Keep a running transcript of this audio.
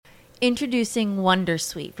Introducing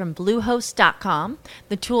Wondersuite from Bluehost.com,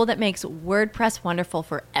 the tool that makes WordPress wonderful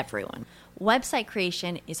for everyone. Website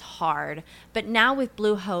creation is hard, but now with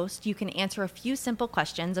Bluehost, you can answer a few simple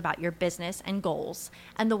questions about your business and goals,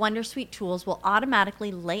 and the Wondersuite tools will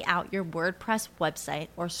automatically lay out your WordPress website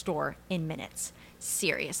or store in minutes.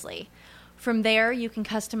 Seriously. From there, you can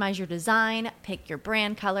customize your design, pick your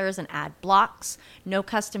brand colors, and add blocks. No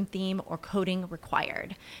custom theme or coding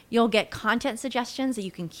required. You'll get content suggestions that you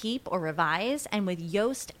can keep or revise, and with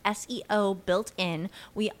Yoast SEO built in,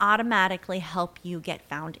 we automatically help you get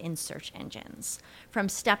found in search engines. From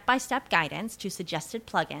step-by-step guidance to suggested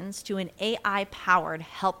plugins to an AI-powered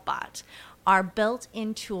help bot, our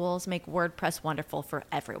built-in tools make WordPress wonderful for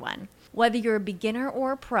everyone. Whether you're a beginner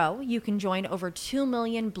or a pro, you can join over 2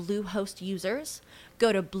 million Bluehost users.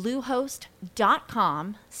 Go to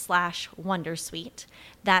bluehost.com/wondersuite.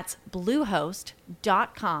 That's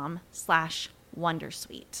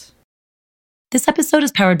bluehost.com/wondersuite. This episode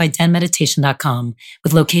is powered by denmeditation.com,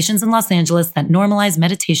 with locations in Los Angeles that normalize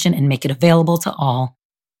meditation and make it available to all.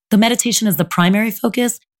 Though meditation is the primary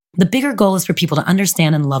focus, the bigger goal is for people to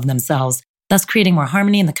understand and love themselves, thus creating more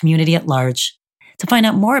harmony in the community at large. To find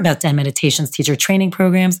out more about Den Meditation's teacher training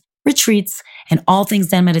programs, retreats, and all things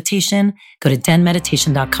Den Meditation, go to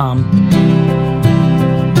denmeditation.com.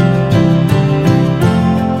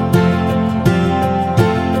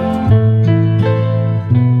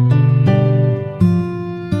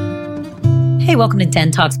 Hey, welcome to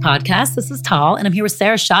Den Talks Podcast. This is Tal, and I'm here with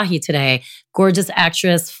Sarah Shahi today. Gorgeous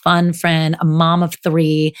actress, fun friend, a mom of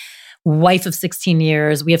 3, wife of 16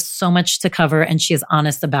 years. We have so much to cover, and she is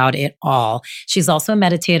honest about it all. She's also a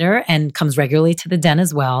meditator and comes regularly to the Den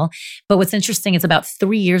as well. But what's interesting is about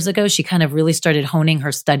 3 years ago, she kind of really started honing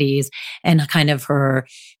her studies and kind of her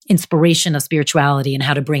inspiration of spirituality and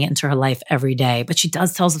how to bring it into her life every day. But she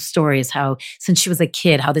does tell us stories how since she was a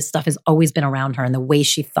kid, how this stuff has always been around her and the way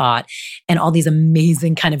she thought and all these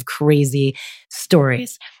amazing kind of crazy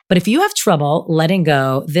stories. But if you have trouble letting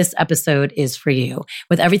go, this episode is for you.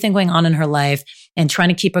 With everything going on in her life and trying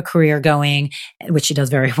to keep a career going, which she does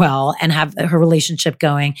very well, and have her relationship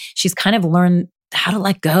going, she's kind of learned how to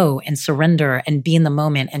let go and surrender and be in the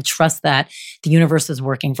moment and trust that the universe is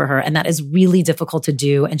working for her. And that is really difficult to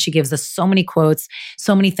do. And she gives us so many quotes,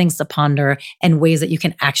 so many things to ponder, and ways that you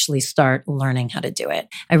can actually start learning how to do it.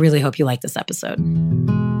 I really hope you like this episode.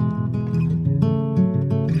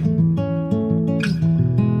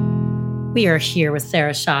 We are here with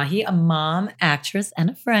Sarah Shahi, a mom, actress, and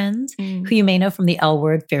a friend who you may know from The L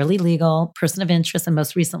Word, Fairly Legal, Person of Interest, and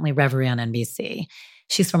most recently Reverie on NBC.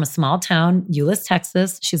 She's from a small town, Euless,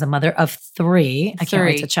 Texas. She's a mother of 3. I can't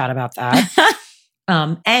wait to chat about that.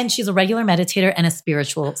 And she's a regular meditator and a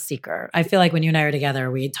spiritual seeker. I feel like when you and I are together,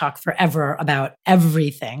 we talk forever about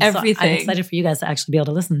everything. Everything. So I'm excited for you guys to actually be able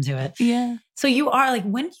to listen to it. Yeah. So you are like,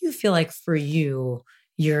 when do you feel like for you,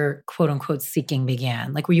 your quote unquote seeking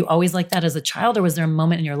began? Like, were you always like that as a child, or was there a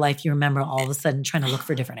moment in your life you remember all of a sudden trying to look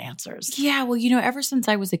for different answers? Yeah. Well, ever since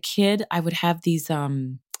I was a kid, I would have these, I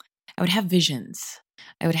would have visions.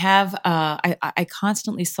 I would have, I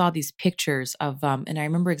constantly saw these pictures of, and I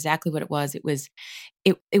remember exactly what it was. It was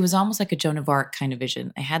almost like a Joan of Arc kind of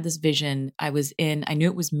vision. I had this vision. I knew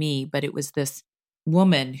it was me, but it was this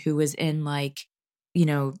woman who was in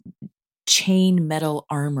chain metal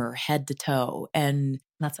armor, head to toe. And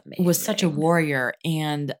that's amazing. Was such a warrior.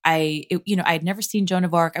 And I had never seen Joan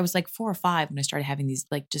of Arc. I was like 4 or 5 when I started having these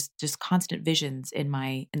just constant visions in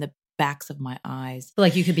the backs of my eyes. So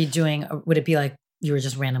like you could be doing, would it be like you were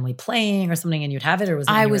just randomly playing or something and you'd have it, or was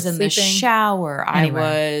it I was in the shower. Anywhere.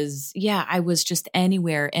 I was just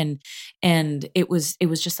anywhere. And it was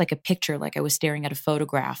just like a picture, like I was staring at a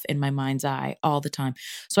photograph in my mind's eye all the time.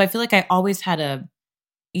 So I feel like I always had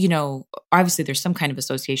obviously there's some kind of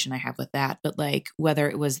association I have with that, but like whether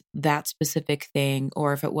it was that specific thing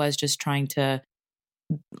or if it was just trying to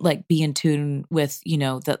like be in tune with,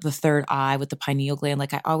 the third eye with the pineal gland,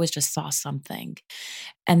 like I always just saw something.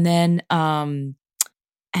 And then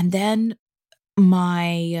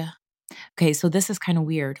so this is kind of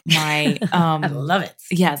weird. My, I love it.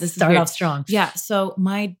 Yeah. This start is off strong. Yeah. So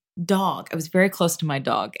my dog, I was very close to my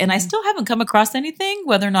dog, and I still haven't come across anything,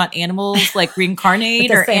 whether or not animals like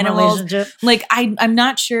reincarnate or animals. Like I'm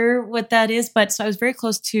not sure what that is, but so I was very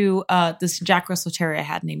close to this Jack Russell Terrier I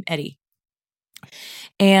had named Eddie.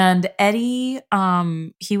 And Eddie,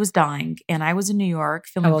 he was dying, and I was in New York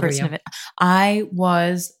filming Person of It.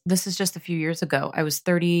 This is just a few years ago. I was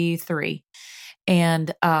 33,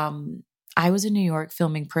 and I was in New York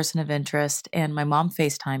filming Person of Interest, and my mom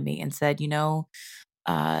FaceTimed me and said,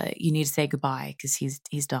 you need to say goodbye because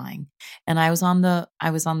he's dying. And I was on the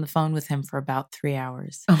phone with him for about 3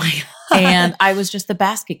 hours. Oh my God. And I was just the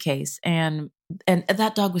basket case. And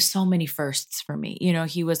that dog was so many firsts for me. You know,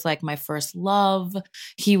 he was like my first love.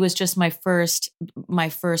 He was just my first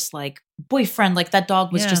like boyfriend. Like that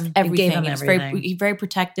dog was just everything. Gave him he was everything. very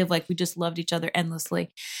protective. Like we just loved each other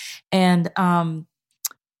endlessly. And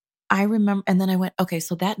I remember, and then I went, okay,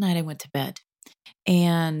 so that night I went to bed,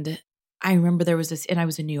 and I remember there was this, and I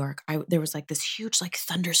was in New York. There was like this huge like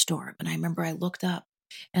thunderstorm, and I remember I looked up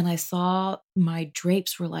and I saw my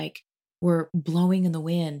drapes were blowing in the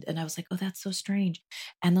wind, and I was like, oh, that's so strange.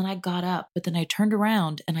 And then I got up, but then I turned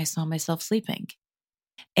around and I saw myself sleeping,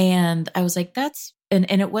 and I was like, and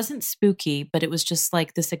it wasn't spooky, but it was just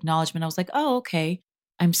like this acknowledgement. I was like, oh, okay,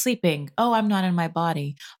 I'm sleeping. Oh, I'm not in my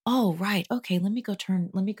body. Oh, right. Okay, let me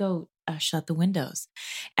go shut the windows.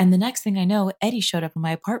 And the next thing I know, Eddie showed up in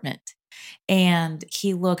my apartment. And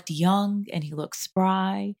he looked young and he looked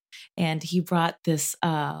spry. And he brought this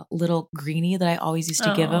little greenie that I always used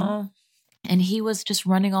to give him. And he was just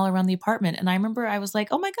running all around the apartment. And I remember I was like,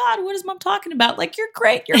 oh my God, what is Mom talking about? Like, you're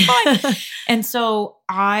great, you're fine. And so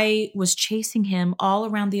I was chasing him all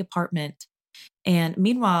around the apartment. And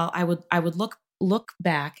meanwhile, I would look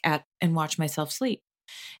back at and watch myself sleep.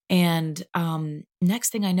 And next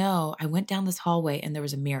thing I know, I went down this hallway and there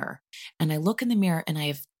was a mirror. And I look in the mirror and I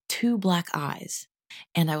have 2 black eyes.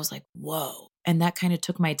 And I was like, whoa. And that kind of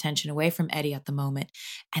took my attention away from Eddie at the moment.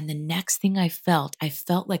 And the next thing I felt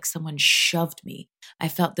like someone shoved me. I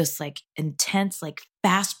felt this like intense, like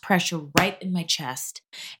fast pressure right in my chest.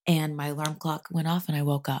 And my alarm clock went off and I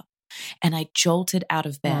woke up. And I jolted out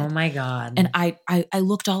of bed. Oh my God. And I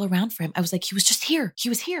looked all around for him. I was like, he was just here. He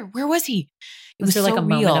was here. Where was he? It was there so like a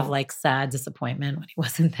real. moment of like sad disappointment when he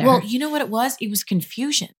wasn't there? Well, you know what it was? It was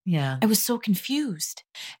confusion. Yeah. I was so confused.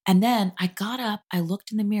 And then I got up, I looked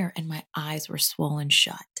in the mirror and my eyes were swollen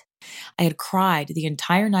shut. I had cried the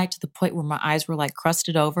entire night to the point where my eyes were like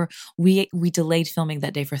crusted over. We delayed filming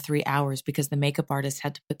that day for 3 hours because the makeup artist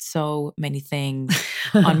had to put so many things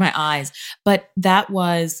on my eyes. But that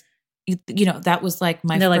was, you know, that was like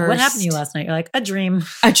my and they're first, like, what happened to you last night? You're like, a dream.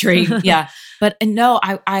 A dream. Yeah. But no,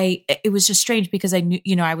 it was just strange because I knew,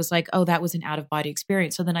 you know, I was like, oh, that was an out of body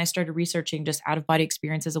experience. So then I started researching just out of body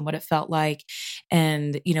experiences and what it felt like.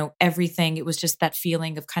 And, you know, everything, it was just that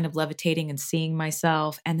feeling of kind of levitating and seeing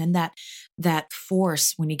myself. And then that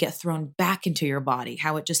force when you get thrown back into your body,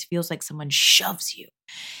 how it just feels like someone shoves you.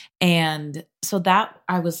 And so that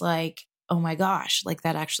I was like, oh my gosh, like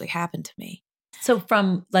that actually happened to me. So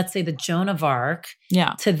from, let's say, the Joan of Arc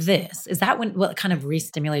to this, is that what kind of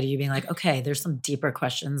re-stimulated you being like, okay, there's some deeper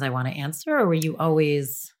questions I want to answer? Or were you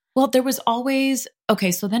always? Well, there was always, okay,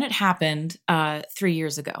 so then it happened 3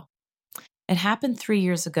 years ago. It happened 3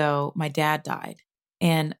 years ago. My dad died.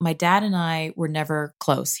 And my dad and I were never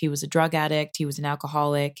close. He was a drug addict. He was an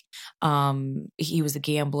alcoholic. He was a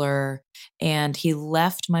gambler. And he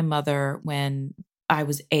left my mother when I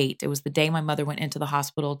was 8. It was the day my mother went into the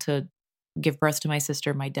hospital to give birth to my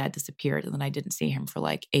sister. My dad disappeared, and then I didn't see him for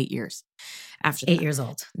like 8 years after that. 8 years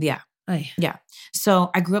old. Yeah. Oy. Yeah.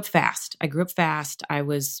 So I grew up fast. I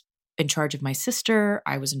was in charge of my sister.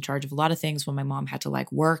 I was in charge of a lot of things when my mom had to like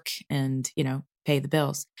work and, you know, pay the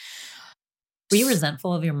bills. Were you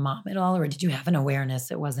resentful of your mom at all? Or did you have an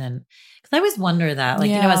awareness it wasn't? Because I always wonder that, like,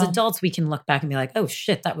 you know, as adults, we can look back and be like, oh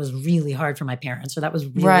shit, that was really hard for my parents, or that was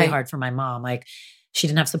really hard for my mom. Like, she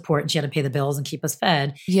didn't have support and she had to pay the bills and keep us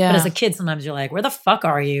fed. Yeah. But as a kid, sometimes you're like, where the fuck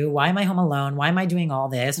are you? Why am I home alone? Why am I doing all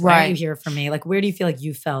this? Why are you here for me? Like, where do you feel like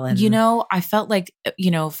you fell in? You know, I felt like, you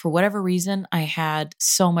know, for whatever reason, I had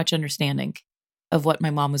so much understanding of what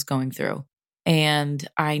my mom was going through. And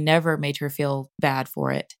I never made her feel bad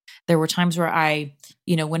for it. There were times where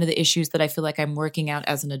you know, one of the issues that I feel like I'm working out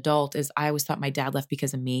as an adult is I always thought my dad left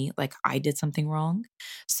because of me. Like I did something wrong.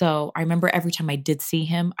 So I remember every time I did see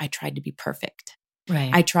him, I tried to be perfect.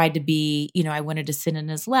 Right. I tried to be, you know, I wanted to sit in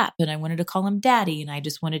his lap and I wanted to call him daddy and I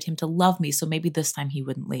just wanted him to love me. So maybe this time he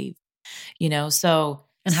wouldn't leave, you know? So.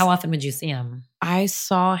 And how often would you see him? I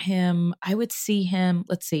would see him,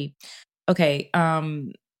 let's see. Okay.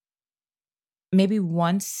 Maybe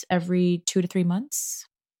once every 2 to 3 months,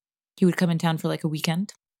 he would come in town for like a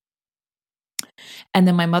weekend. And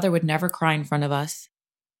then my mother would never cry in front of us.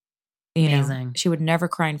 You Amazing. know, she would never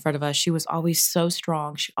cry in front of us. She was always so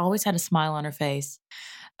strong. She always had a smile on her face.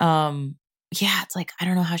 Yeah, it's like, I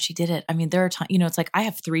don't know how she did it. I mean, there are times, you know, it's like I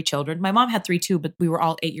have 3 children. My mom had 3 too, but we were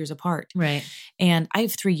all 8 years apart. Right. And I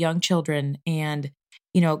have 3 young children. And,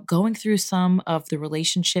 you know, going through some of the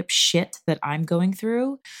relationship shit that I'm going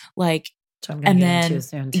through, like, so I'm going to get into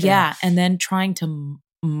soon too. Yeah. And then trying to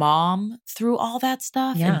mom through all that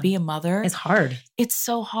stuff and be a mother. It's hard. It's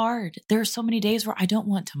so hard. There are so many days where I don't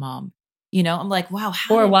want to mom. You know, I'm like, wow.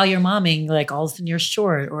 While you're momming, like all of a sudden you're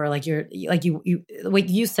short, or like you're like you what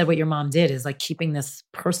you said, what your mom did is like keeping this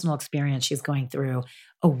personal experience she's going through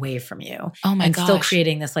away from you. Oh my gosh. And still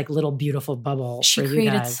creating this like little beautiful bubble. She for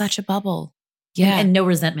created you guys. such a bubble. Yeah. And no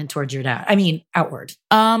resentment towards your dad. I mean, outward.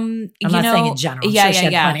 I'm not saying in general.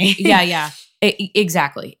 Yeah.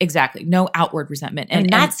 Exactly. No outward resentment. And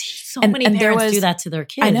that's so many parents do that to their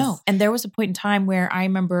kids. I know. And there was a point in time where I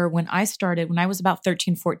remember when I was about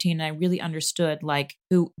 13, 14, and I really understood like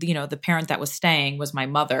who, you know, the parent that was staying was my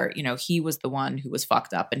mother. You know, he was the one who was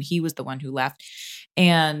fucked up and he was the one who left.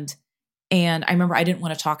 And I remember I didn't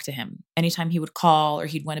want to talk to him. Anytime he would call or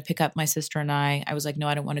he'd want to pick up my sister and I was like, no,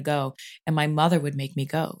 I don't want to go. And my mother would make me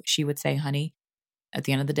go. She would say, honey, at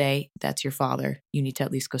the end of the day, that's your father. You need to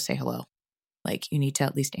at least go say hello. Like, you need to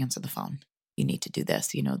at least answer the phone. You need to do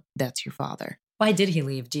this. You know, that's your father. Why did he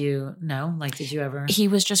leave? Do you know? Like, did you ever? He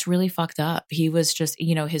was just really fucked up. He was just,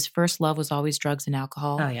 you know, his first love was always drugs and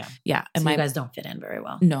alcohol. Oh, yeah. Yeah. And you guys don't fit in very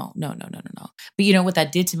well. No. But you know what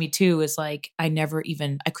that did to me too is like, I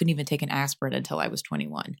couldn't even take an aspirin until I was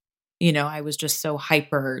 21. You know, I was just so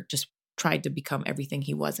hyper, just tried to become everything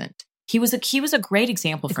he wasn't. He was a great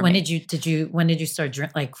example for me. When did you start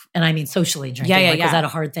drink, like, and I mean socially drinking? Yeah. Was that a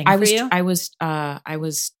hard thing for you? I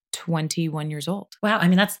was 21 years old. Wow. I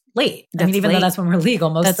mean, that's late. Even though that's when we're legal,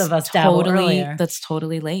 most of us dabble earlier. That's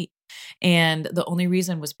totally late. And the only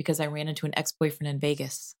reason was because I ran into an ex-boyfriend in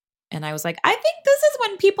Vegas. And I was like, I think this is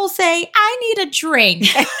when people say, I need a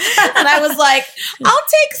drink. And I was like, I'll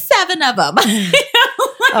take 7 of them.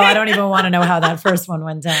 I don't even want to know how that first one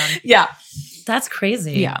went down. Yeah. That's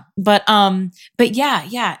crazy. Yeah. But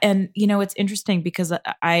yeah. And you know, it's interesting because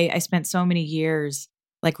I spent so many years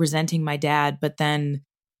like resenting my dad, but then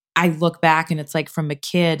I look back and it's like from a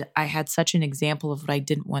kid, I had such an example of what I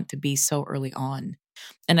didn't want to be so early on.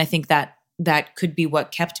 And I think that could be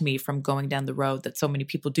what kept me from going down the road that so many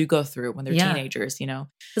people do go through when they're teenagers, you know?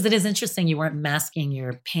 Because it is interesting. You weren't masking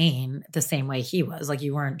your pain the same way he was. Like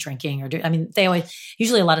you weren't drinking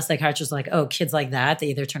usually a lot of psychiatrists are like, oh, kids like that, they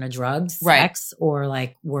either turn to drugs, sex, or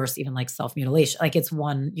like worse, even like self-mutilation. Like it's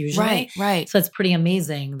one usually. Right. So it's pretty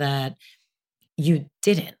amazing that you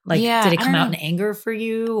didn't. Like, did it come out in anger for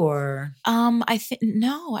you or? I think,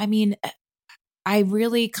 no. I mean, I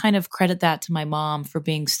really kind of credit that to my mom for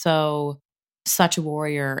being such a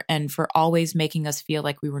warrior and for always making us feel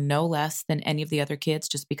like we were no less than any of the other kids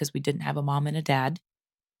just because we didn't have a mom and a dad.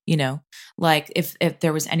 You know, like if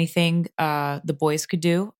there was anything the boys could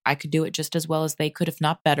do, I could do it just as well as they could, if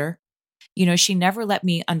not better. You know, she never let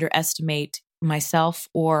me underestimate myself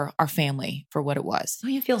or our family for what it was. Oh,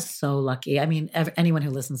 you feel so lucky. I mean, anyone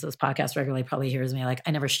who listens to this podcast regularly probably hears me. Like,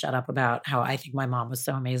 I never shut up about how I think my mom was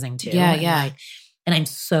so amazing too. Yeah. And I'm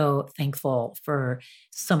so thankful for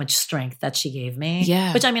so much strength that she gave me.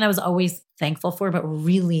 Yeah. Which I mean, I was always thankful for, but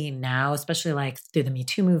really now, especially like through the Me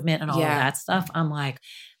Too movement and all of that stuff, I'm like,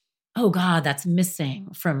 oh God, that's missing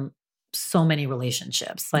from so many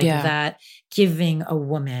relationships. Like that giving a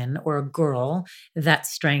woman or a girl that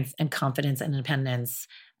strength and confidence and independence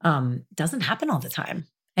doesn't happen all the time.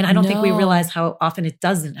 And I don't think we realize how often it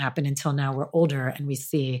doesn't happen until now we're older and we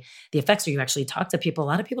see the effects, or you actually talk to people. A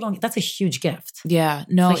lot of people don't. That's a huge gift. Yeah.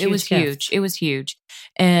 No, it was huge. It was huge.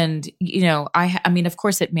 And, you know, I mean, of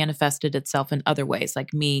course it manifested itself in other ways,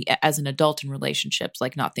 like me as an adult in relationships,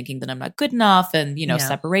 like not thinking that I'm not good enough and, you know,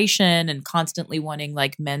 separation and constantly wanting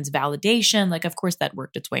like men's validation. Like, of course that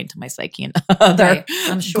worked its way into my psyche in other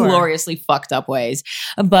I'm sure. gloriously fucked up ways.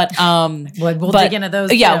 But, we'll dig into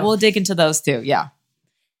those. Yeah, too. We'll dig into those too. Yeah.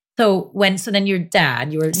 So then your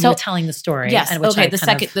dad, you were telling the story. Yes. And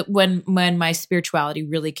when my spirituality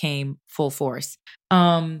really came full force.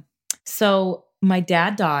 So my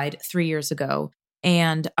dad died 3 years ago,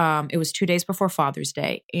 and it was 2 days before Father's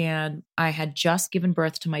Day, and I had just given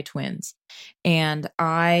birth to my twins, and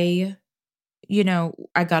I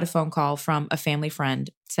got a phone call from a family friend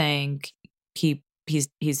saying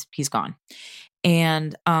he's gone,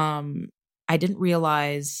 and I didn't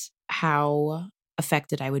realize how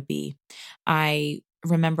affected I would be. I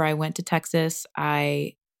remember I went to Texas,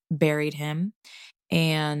 I buried him,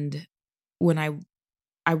 and when I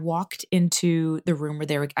walked into the room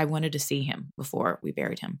where I wanted to see him before we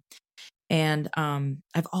buried him. And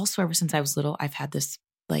I've also, ever since I was little, I've had this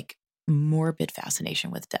like morbid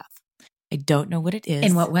fascination with death. I don't know what it is.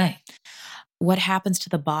 In what way? What happens to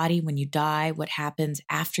the body when you die? What happens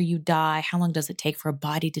after you die? How long does it take for a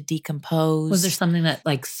body to decompose? Was there something that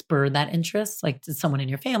like spurred that interest? Like, did someone in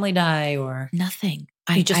your family die or? Nothing.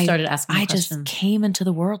 You just started asking questions. I just came into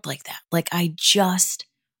the world like that. Like I just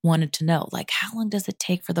wanted to know, like, how long does it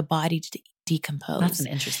take for the body to decompose? That's an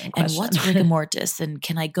interesting question. And what's rigor mortis? And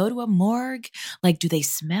can I go to a morgue? Like, do they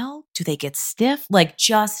smell? Do they get stiff? Like,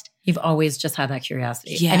 You've always just had that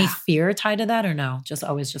curiosity. Yeah. Any fear tied to that or no? Just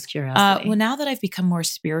always just curiosity? Well, now that I've become more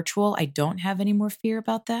spiritual, I don't have any more fear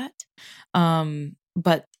about that.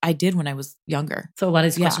 But I did when I was younger. So a lot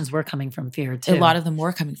of these questions were coming from fear too. A lot of them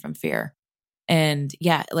were coming from fear. And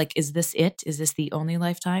yeah, like, is this it? Is this the only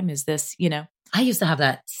lifetime? Is this, I used to have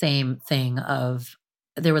that same thing of,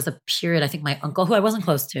 there was a period, I think my uncle, who I wasn't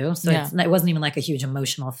close to, so it wasn't even like a huge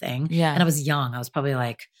emotional thing. Yeah. And I was young. I was probably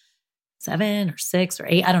like 7 or 6 or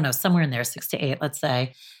 8. I don't know, somewhere in there, 6 to 8, let's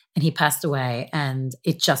say. And he passed away. And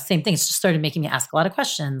it just, same thing. It just started making me ask a lot of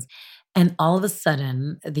questions. And all of a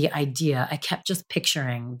sudden, the idea, I kept just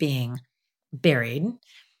picturing being buried.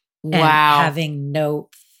 Wow. And having no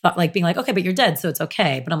thought, like being like, okay, but you're dead, so it's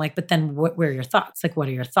okay. But I'm like, but then where are your thoughts? Like, what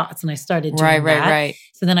are your thoughts? And I started doing that. Right.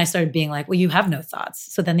 So then I started being like, well, you have no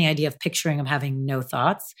thoughts. So then the idea of picturing of having no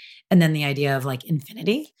thoughts, and then the idea of like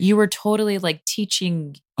infinity. You were totally like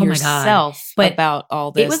teaching yourself about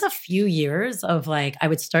all this. It was a few years of like, I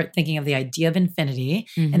would start thinking of the idea of infinity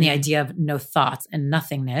and the idea of no thoughts and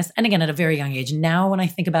nothingness. And again, at a very young age. Now, when I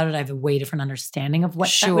think about it, I have a way different understanding of what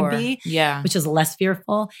that would be. Yeah. Which is less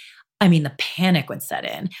fearful. I mean, the panic would set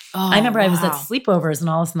in. I remember I was at sleepovers and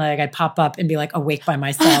all of a sudden like, I'd pop up and be like awake by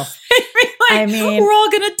myself. I mean, we're all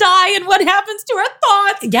going to die and what happens to our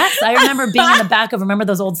thoughts? Yes. I remember being in the back of, remember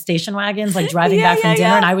those old station wagons, like driving back from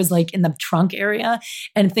dinner. And I was like in the trunk area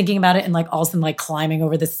and thinking about it and like all of a sudden like climbing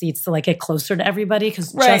over the seats to like get closer to everybody.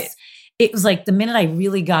 Cause it was like the minute I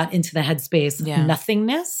really got into the headspace of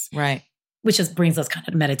nothingness. Right. Which just brings us kind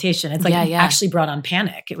of to meditation. It's like it actually brought on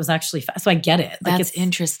panic. It was actually fast. So I get it. Like That's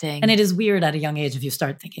interesting. And it is weird at a young age if you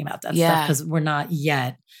start thinking about that stuff because we're not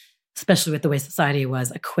yet, especially with the way society was,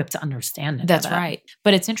 equipped to understand it. That's right.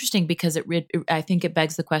 But it's interesting because I think it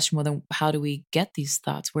begs the question, well, then how do we get these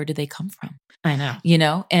thoughts? Where do they come from? I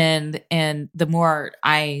know. And the more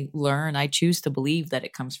I learn, I choose to believe that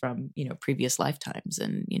it comes from, previous lifetimes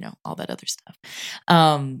and, all that other stuff.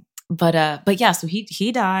 But yeah, so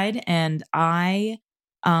he died and I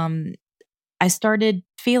started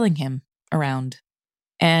feeling him around,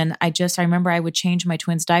 and I remember I would change my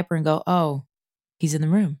twin's diaper and go, oh, he's in the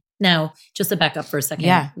room. Now, just to back up for a second.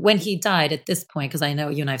 Yeah. When he died at this point, because I know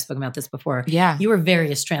you and I have spoken about this before. Yeah. You were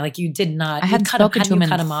very estranged. Like you did not. I hadn't spoken to him.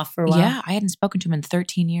 Cut him off for a while. Yeah. I hadn't spoken to him in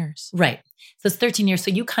 13 years. Right. So it's 13 years.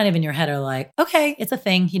 So you kind of in your head are like, okay, it's a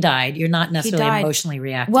thing. He died. You're not necessarily emotionally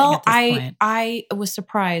reacting at this point. I was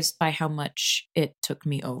surprised by how much it took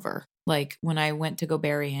me over. Like when I went to go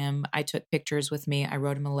bury him, I took pictures with me. I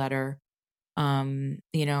wrote him a letter. I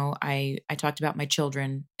talked about my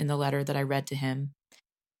children in the letter that I read to him.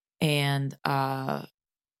 And I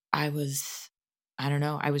was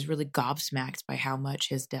really gobsmacked by how much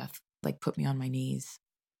his death like put me on my knees.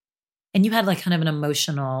 And you had like kind of an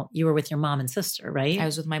emotional, you were with your mom and sister, right? I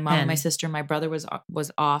was with my mom and my sister. My brother was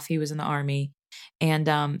off. He was in the Army.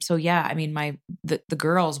 And so, yeah, I mean, the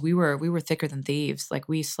girls, we were thicker than thieves. Like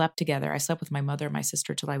we slept together. I slept with my mother and my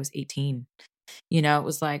sister till I was 18. It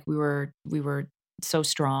was like we were so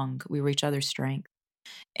strong. We were each other's strength.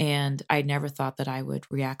 And I never thought that I would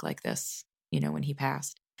react like this, when he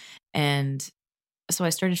passed. And so I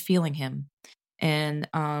started feeling him. And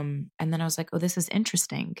then I was like, oh, this is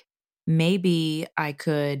interesting. Maybe I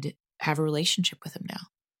could have a relationship with him now.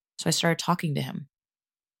 So I started talking to him.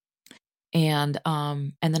 And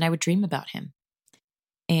then I would dream about him.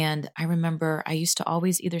 And I remember I used to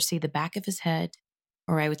always either see the back of his head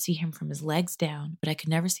or I would see him from his legs down, but I could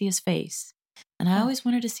never see his face. And I always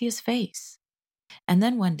wanted to see his face. And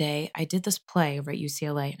then one day I did this play over at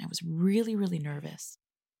UCLA and I was really, really nervous.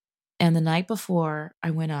 And the night before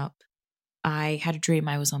I went up, I had a dream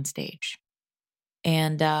I was on stage.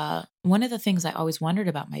 And one of the things I always wondered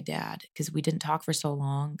about my dad, because we didn't talk for so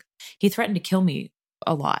long, he threatened to kill me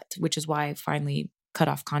a lot, which is why I finally cut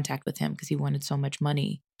off contact with him because he wanted so much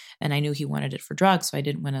money. And I knew he wanted it for drugs, so I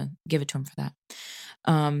didn't want to give it to him for that.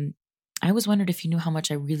 I always wondered if he knew how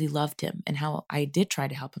much I really loved him and how I did try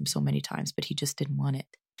to help him so many times, but he just didn't want it.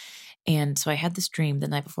 And so I had this dream the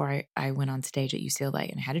night before I went on stage at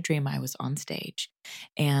UCLA, and I had a dream I was on stage.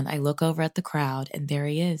 And I look over at the crowd and there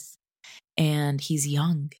he is. And he's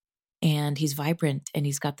young and he's vibrant and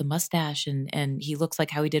he's got the mustache and he looks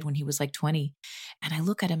like how he did when he was like 20. And I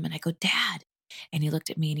look at him and I go, Dad. And he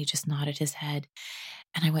looked at me and he just nodded his head.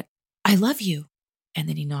 And I went, I love you. And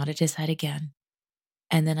then he nodded his head again.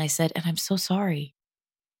 And then I said, and I'm so sorry.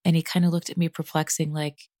 And he kind of looked at me perplexing,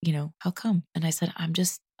 like, how come? And I said,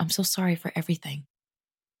 I'm so sorry for everything.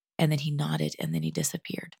 And then he nodded and then he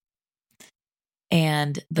disappeared.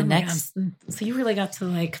 And the next, so you really got to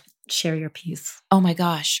like share your piece. Oh my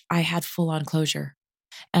gosh, I had full on closure.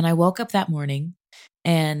 And I woke up that morning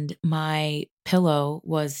and my pillow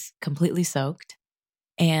was completely soaked.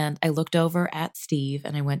 And I looked over at Steve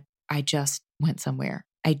and I just went somewhere.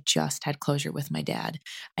 I just had closure with my dad.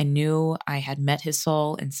 I knew I had met his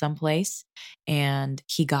soul in some place and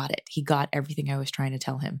he got it. He got everything I was trying to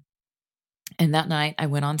tell him. And that night I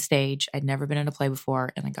went on stage. I'd never been in a play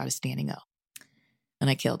before and I got a standing O and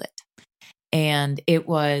I killed it. And it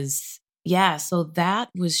was, so that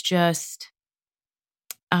was just,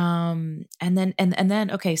 and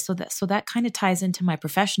then, okay, so that kind of ties into my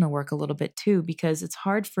professional work a little bit too, because it's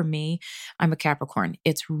hard for me. I'm a Capricorn.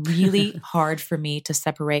 It's really hard for me to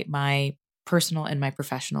separate my personal and my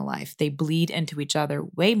professional life. They bleed into each other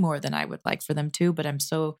way more than I would like for them to, but I'm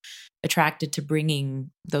so attracted to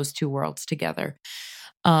bringing those two worlds together.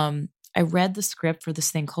 I read the script for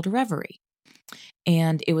this thing called A Reverie.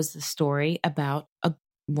 And it was the story about a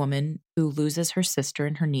woman who loses her sister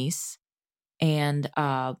and her niece. And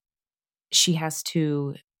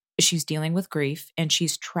she's dealing with grief and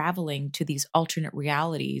she's traveling to these alternate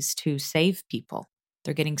realities to save people.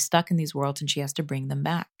 They're getting stuck in these worlds and she has to bring them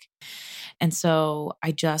back. And so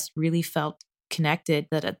I just really felt connected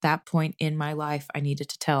that at that point in my life, I needed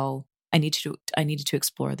to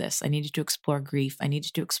explore this. I needed to explore grief. I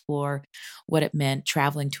needed to explore what it meant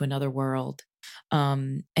traveling to another world.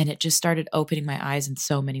 And it just started opening my eyes in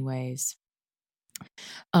so many ways.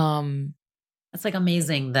 It's like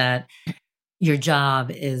amazing that your job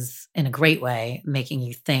is in a great way making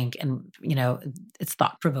you think and, you know, it's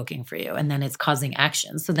thought provoking for you and then it's causing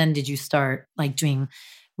action. So then did you start like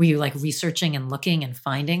were you like researching and looking and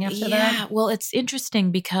finding after that? Yeah, well, it's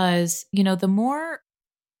interesting because, you know, the more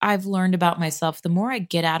I've learned about myself, the more I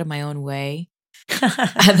get out of my own way,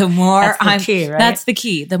 the more that's the key, right? That's the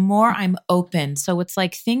key. The more I'm open. So it's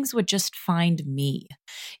like things would just find me,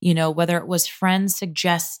 you know, whether it was friends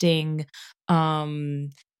suggesting,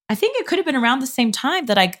 I think it could have been around the same time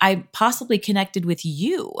that I possibly connected with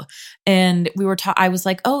you and we were I was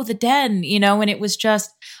like, oh, the den, you know, and it was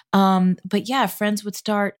just, but yeah, friends would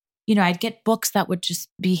start, you know, I'd get books that would just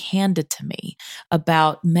be handed to me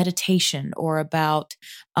about meditation or about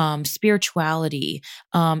spirituality.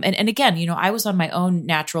 And again, you know, I was on my own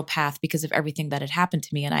natural path because of everything that had happened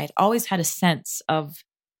to me. And I had always had a sense of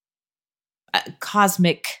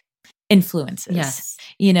cosmic influences, yes,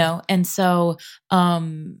 you know? And so,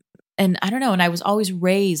 and I don't know. And I was always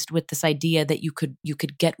raised with this idea that you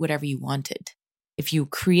could get whatever you wanted. If you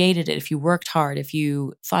created it, if you worked hard, if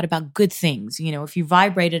you thought about good things, you know, if you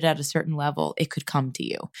vibrated at a certain level, it could come to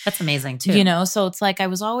you. That's amazing too. You know, so it's like I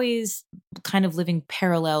was always kind of living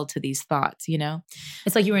parallel to these thoughts, you know?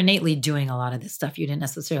 It's like you were innately doing a lot of this stuff. You didn't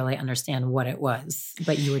necessarily understand what it was,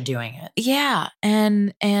 but you were doing it. Yeah.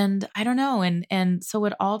 And I don't know. And so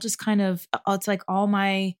it all just kind of, it's like all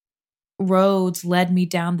my roads led me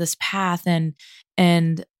down this path.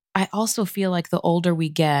 And I also feel like the older we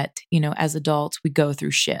get, you know, as adults, we go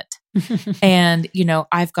through shit. And, you know,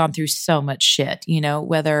 I've gone through so much shit, you know,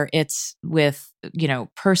 whether it's with, you know,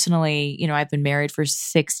 personally, you know, I've been married for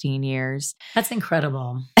 16 years. That's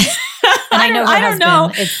incredible. And I don't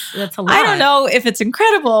know. That's a lot. I don't know if it's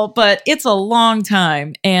incredible, but it's a long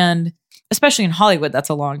time. And especially in Hollywood, that's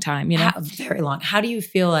a long time, you know? Very long. How do you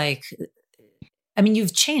feel like, I mean,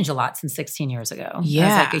 you've changed a lot since 16 years ago as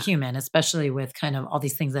like a human, especially with kind of all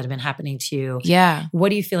these things that have been happening to you. Yeah. What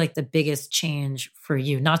do you feel like the biggest change for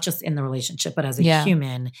you, not just in the relationship, but as a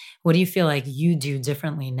human, what do you feel like you do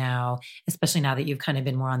differently now, especially now that you've kind of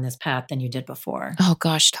been more on this path than you did before? Oh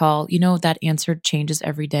gosh, Tal, you know, that answer changes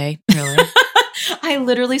every day. Really? I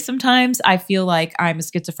literally sometimes I feel like I'm a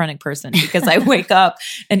schizophrenic person because I wake up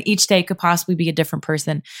and each day could possibly be a different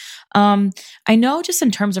person. I know just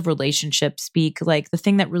in terms of relationship speak, like the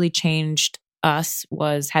thing that really changed us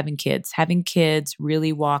was having kids. Having kids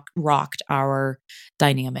really rocked our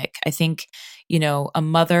dynamic. I think, you know, a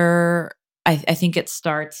mother, I think it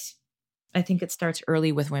starts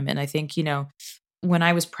early with women. I think, you know, when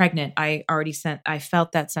I was pregnant, I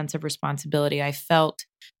felt that sense of responsibility. I felt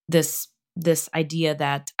this idea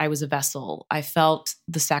that I was a vessel. I felt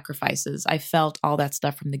the sacrifices. I felt all that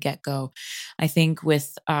stuff from the get-go. I think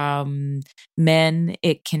with men,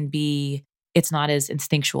 it's not as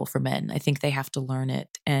instinctual for men. I think they have to learn it.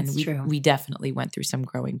 And we definitely went through some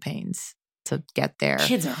growing pains to get there.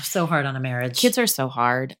 Kids are so hard on a marriage. Kids are so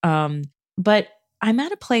hard. But I'm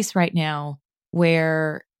at a place right now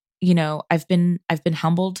where, you know, I've been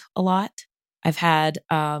humbled a lot. I've had,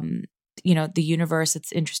 you know, the universe,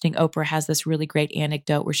 it's interesting. Oprah has this really great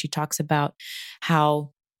anecdote where she talks about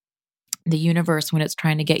how the universe, when it's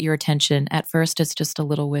trying to get your attention, at first it's just a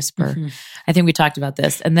little whisper. I think we talked about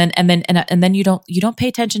this, and then you don't pay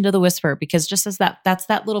attention to the whisper, because just as that's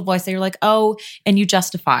that little voice that you're like, oh, and you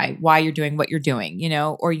justify why you're doing what you're doing, you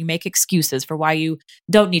know, or you make excuses for why you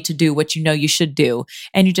don't need to do what you know you should do,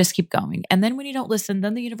 and you just keep going. And then when you don't listen,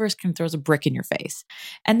 then the universe kind of throws a brick in your face,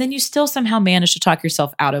 and then you still somehow manage to talk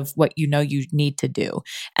yourself out of what you know you need to do,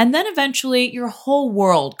 and then eventually your whole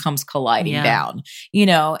world comes colliding down, you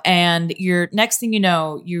know, and you're, next thing you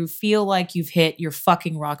know, you feel like you've hit your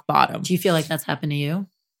fucking rock bottom. Do you feel like that's happened to you?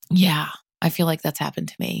 Yeah, I feel like that's happened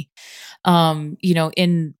to me. You know,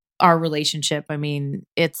 in our relationship, I mean,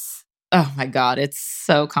 it's, oh my God, it's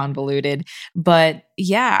so convoluted. But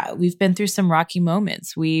yeah, we've been through some rocky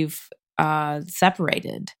moments. We've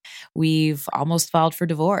separated. We've almost filed for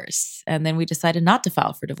divorce. And then we decided not to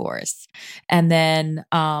file for divorce. And then,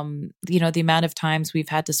 you know, the amount of times we've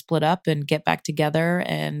had to split up and get back together.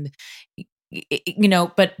 And, you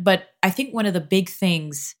know, but I think one of the big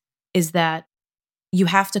things is that you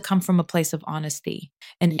have to come from a place of honesty.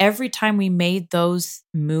 And every time we made those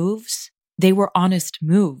moves, they were honest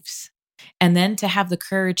moves. And then to have the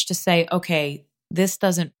courage to say, okay, this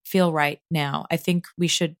doesn't feel right now. I think we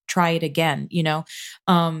should try it again, you know?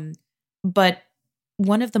 But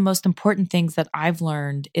one of the most important things that I've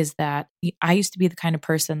learned is that I used to be the kind of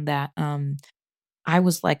person that I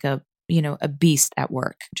was like a beast at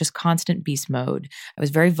work, just constant beast mode. I was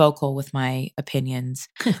very vocal with my opinions,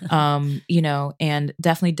 you know, and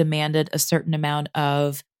definitely demanded a certain amount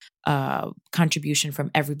of contribution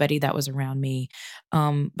from everybody that was around me.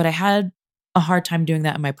 But I had a hard time doing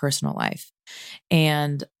that in my personal life.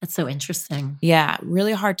 And that's so interesting. Yeah,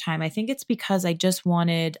 really hard time. I think it's because I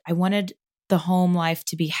wanted the home life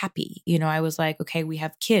to be happy. You know, I was like, okay, we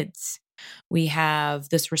have kids. We have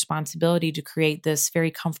this responsibility to create this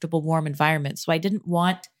very comfortable, warm environment. So I didn't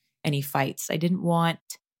want any fights. I didn't want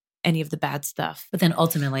any of the bad stuff. But then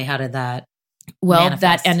ultimately, how did that manifest?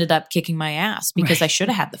 That ended up kicking my ass, because I should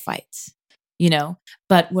have had the fights, you know?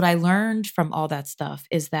 But what I learned from all that stuff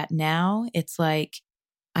is that now it's like,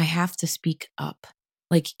 I have to speak up.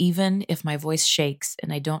 Like, even if my voice shakes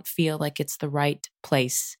and I don't feel like it's the right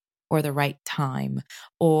place or the right time,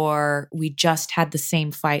 or we just had the same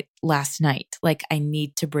fight last night, like, I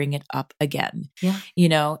need to bring it up again, you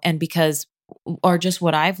know? And because, or just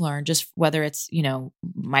what I've learned, just whether it's, you know,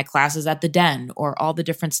 my classes at the Den or all the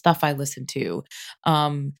different stuff I listen to,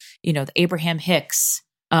 you know, the Abraham Hicks,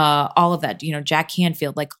 all of that, you know, Jack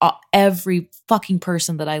Canfield, like every fucking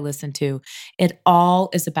person that I listen to, it all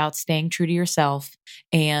is about staying true to yourself.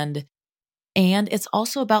 And it's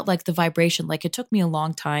also about like the vibration. Like, it took me a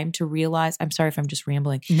long time to realize, I'm sorry if I'm just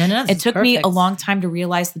rambling. No, it took me a long time to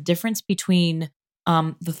realize the difference between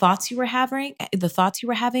the thoughts you were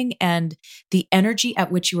having and the energy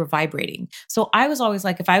at which you were vibrating. So I was always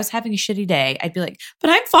like, if I was having a shitty day, I'd be like, but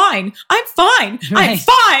I'm fine. I'm fine. I'm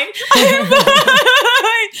fine. I'm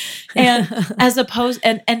fine. And as opposed,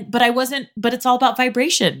 but I wasn't, but it's all about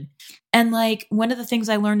vibration. And like, one of the things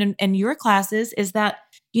I learned in your classes is that,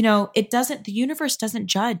 you know, the universe doesn't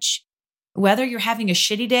judge whether you're having a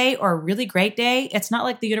shitty day or a really great day. It's not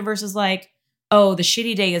like the universe is like, oh, the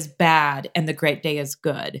shitty day is bad and the great day is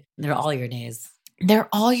good. They're all your days. They're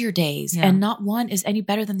all your days, and not one is any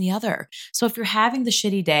better than the other. So if you're having the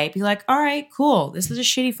shitty day, be like, all right, cool. This is a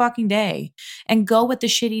shitty fucking day, and go with the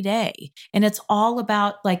shitty day. And it's all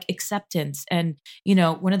about like acceptance. And, you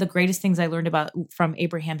know, one of the greatest things I learned about from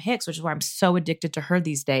Abraham Hicks, which is why I'm so addicted to her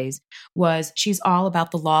these days, was she's all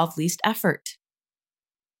about the law of least effort.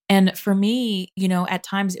 And for me, you know, at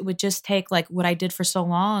times it would just take like what I did for so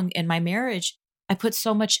long in my marriage. I put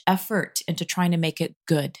so much effort into trying to make it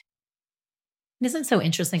good. Isn't it so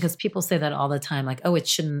interesting? Because people say that all the time, like, oh, it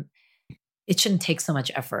shouldn't take so much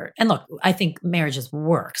effort. And look, I think marriage is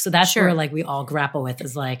work. So that's where like we all grapple with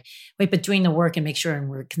is like, wait, but doing the work and make sure and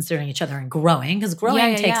we're considering each other and growing, because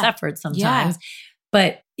growing takes effort sometimes.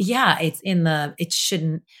 But yeah, you're right.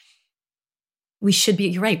 We should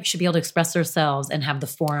be able to express ourselves and have the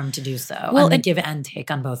forum to do so. Well, and give and take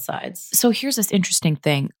on both sides. So here's this interesting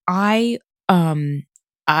thing.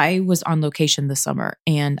 I was on location this summer,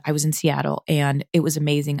 and I was in Seattle, and it was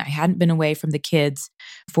amazing. I hadn't been away from the kids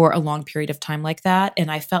for a long period of time like that. And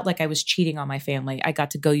I felt like I was cheating on my family. I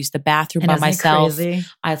got to go use the bathroom by myself. Crazy?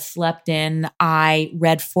 I slept in. I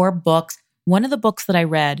read 4 books. One of the books that I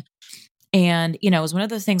read, and, you know, it was one of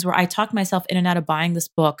those things where I talked myself in and out of buying this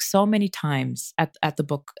book so many times at the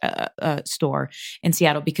book store in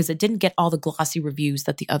Seattle, because it didn't get all the glossy reviews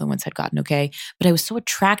that the other ones had gotten. Okay. But I was so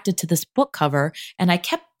attracted to this book cover, and I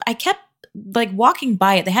kept like walking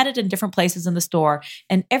by it. They had it in different places in the store,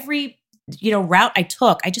 and every route I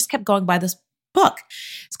took, I just kept going by this book.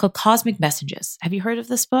 It's called Cosmic Messages. Have you heard of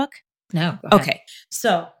this book? No. Okay.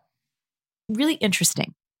 So really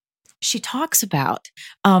interesting. She talks about,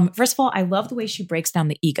 first of all, I love the way she breaks down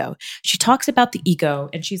the ego. She talks about the ego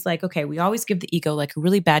and she's like, okay, we always give the ego like a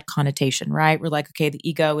really bad connotation, right? We're like, okay, the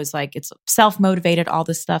ego is like, it's self-motivated, all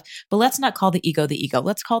this stuff, but let's not call the ego.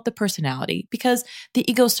 Let's call it the personality, because the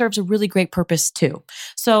ego serves a really great purpose too.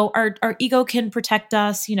 So our ego can protect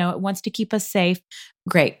us, it wants to keep us safe.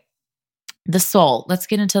 Great. The soul, let's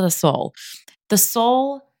get into the soul. The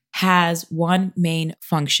soul has one main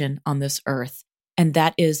function on this earth, and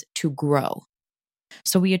that is to grow.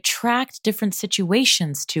 So we attract different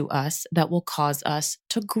situations to us that will cause us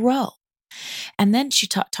to grow. And then she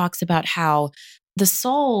talks about how the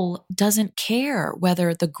soul doesn't care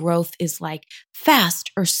whether the growth is like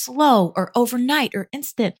fast or slow or overnight or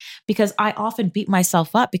instant, because I often beat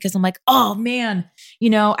myself up because I'm like, oh man,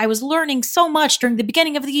 I was learning so much during the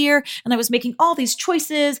beginning of the year and I was making all these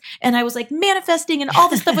choices and I was like manifesting and all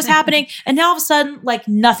this stuff was happening. And now all of a sudden, like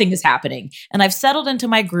nothing is happening and I've settled into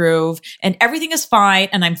my groove and everything is fine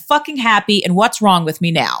and I'm fucking happy. And what's wrong with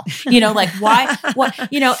me now? Like why, what,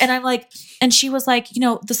 and I'm like, and she was like,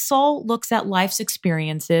 the soul looks at life's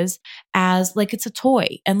experiences as like it's a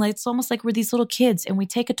toy. And like it's almost like we're these little kids and we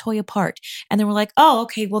take a toy apart and then we're like, oh,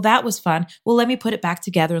 okay, well, that was fun. Well, let me put it back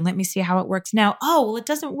together and let me see how it works now. Oh, well, it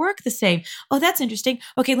doesn't work the same. Oh, that's interesting.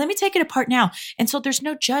 Okay, let me take it apart now. And so there's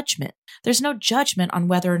no judgment. There's no judgment on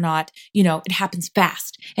whether or not, it happens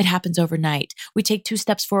fast. It happens overnight. We take 2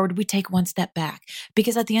 steps forward. We take 1 step back,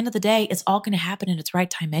 because at the end of the day, it's all going to happen in its right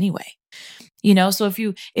time anyway. So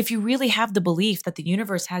if you really have the belief that the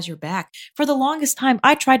universe has your back, for the longest time,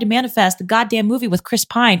 I tried to manifest the goddamn movie with Chris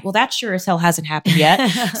Pine. Well, that sure as hell hasn't happened yet.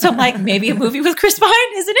 So I'm like, maybe a movie with Chris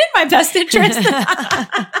Pine isn't in my best interest.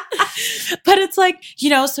 But it's like,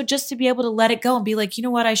 so just to be able to let it go and be like, you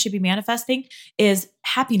know what I should be manifesting is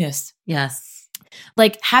happiness. Yes.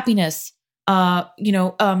 Like happiness,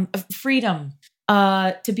 freedom,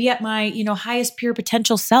 to be at my, highest pure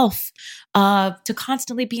potential self, to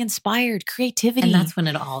constantly be inspired, creativity. And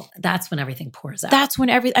that's when everything pours out. That's when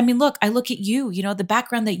look, I look at you, the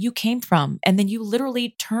background that you came from, and then you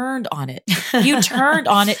literally turned on it. You turned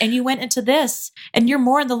on it and you went into this, and you're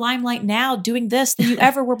more in the limelight now doing this than you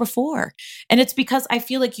ever were before. And it's because I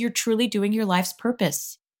feel like you're truly doing your life's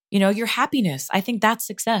purpose, your happiness. I think that's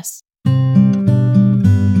success.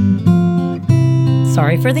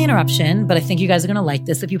 Sorry for the interruption, but I think you guys are going to like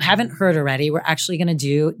this. If you haven't heard already, we're actually going to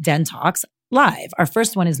do Den Talks live. Our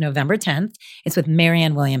first one is November 10th. It's with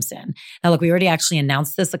Marianne Williamson. Now, look, we already actually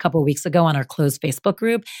announced this a couple of weeks ago on our closed Facebook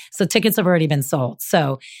group, so tickets have already been sold.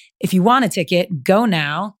 So if you want a ticket, go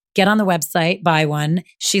now. Get on the website, buy one.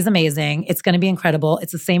 She's amazing. It's going to be incredible.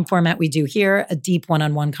 It's the same format we do here, a deep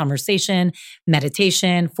one-on-one conversation,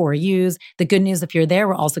 meditation, 4 U's. The good news, if you're there,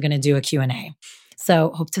 we're also going to do a Q&A.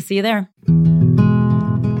 So hope to see you there.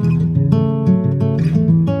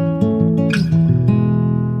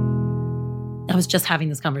 I was just having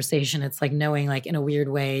this conversation. It's like knowing, like in a weird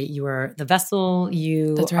way, you are the vessel,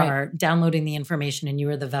 you are downloading the information and you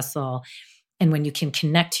are the vessel. And when you can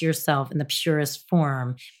connect to yourself in the purest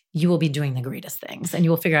form, you will be doing the greatest things and you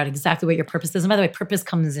will figure out exactly what your purpose is. And by the way, purpose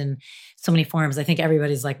comes in so many forms. I think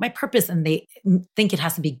everybody's like, my purpose, and they think it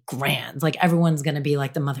has to be grand. Like everyone's going to be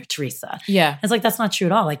like the Mother Teresa. Yeah. It's like, that's not true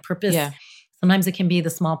at all. Like purpose, sometimes it can be the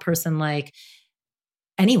small person, like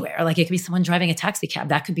anywhere. Like it could be someone driving a taxi cab.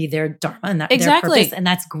 That could be their dharma and that their purpose. And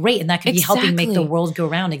that's great. And that could be helping make the world go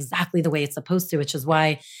round exactly the way it's supposed to, which is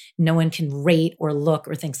why no one can rate or look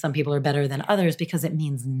or think some people are better than others, because it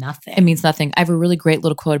means nothing. It means nothing. I have a really great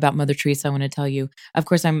little quote about Mother Teresa I want to tell you. Of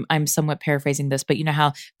course, I'm somewhat paraphrasing this, but you know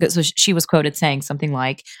how, so she was quoted saying something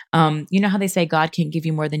like, you know how they say God can't give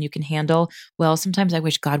you more than you can handle? Well, sometimes I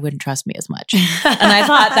wish God wouldn't trust me as much. And I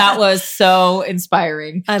thought that was so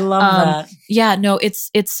inspiring. I love that. Yeah, no,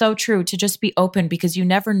 it's so true to just be open, because you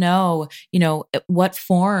never know, what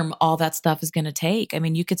form all that stuff is going to take. I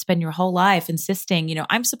mean, you could spend your whole life insisting,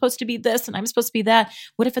 I'm supposed to be this and I'm supposed to be that.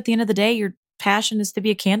 What if at the end of the day, your passion is to be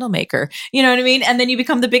a candle maker? You know what I mean? And then you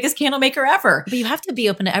become the biggest candle maker ever. But you have to be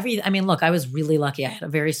open to everything. I mean, look, I was really lucky. I had a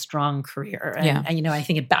very strong career. And I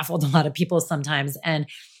think it baffled a lot of people sometimes. And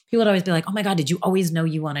people would always be like, oh my God, did you always know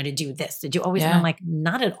you wanted to do this? Did you always know? I'm like,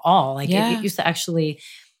 not at all. Like it used to actually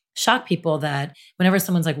shock people that whenever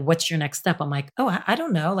someone's like, what's your next step? I'm like, oh, I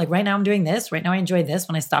don't know. Like right now I'm doing this. Right now I enjoy this.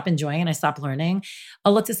 When I stop enjoying and I stop learning,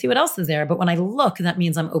 I'll look to see what else is there. But when I look, that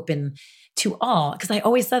means I'm open to all. Because I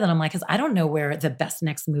always said that, I'm like, because I don't know where the best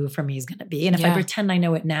next move for me is going to be. And if I pretend I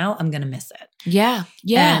know it now, I'm going to miss it. Yeah.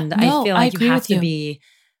 And I feel like you have to be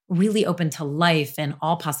really open to life and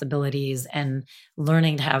all possibilities, and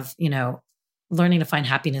learning to have, learning to find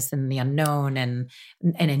happiness in the unknown, and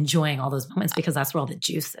enjoying all those moments, because that's where all the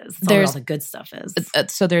juice is. That's where all the good stuff is.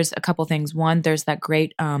 So there's a couple things. One, there's that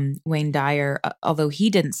great Wayne Dyer, although he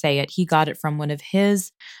didn't say it, he got it from one of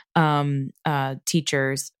his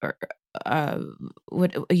teachers, or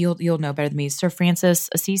what you'll know better than me, Sir Francis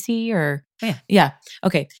Assisi, or yeah.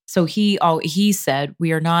 Okay, so he said,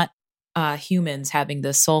 we are not humans having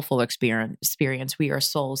this soulful experience. We are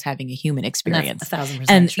souls having a human experience. And that's 1,000%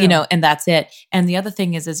 and true. And that's it. And the other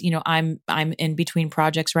thing is I'm in between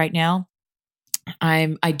projects right now.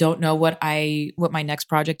 I don't know what my next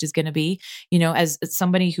project is going to be. As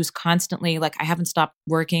somebody who's constantly, like, I haven't stopped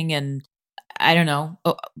working, and I don't know,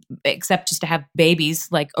 except just to have babies,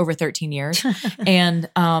 like, over 13 years. And,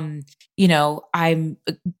 I'm,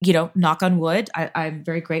 knock on wood, I'm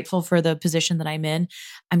very grateful for the position that I'm in.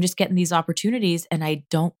 I'm just getting these opportunities, and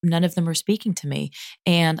none of them are speaking to me.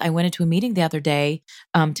 And I went into a meeting the other day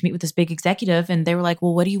to meet with this big executive, and they were like,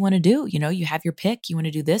 well, what do you want to do? You have your pick. You want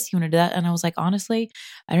to do this, you want to do that. And I was like, honestly,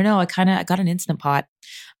 I don't know. I got an Instant Pot.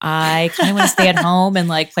 I kind of want to stay at home and,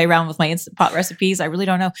 like, play around with my Instant Pot recipes. I really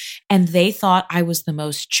don't know. And they thought I was the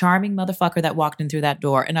most charming motherfucker that walked in through that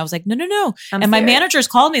door. And I was like, no. And my managers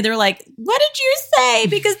called me. They're like, what did you say?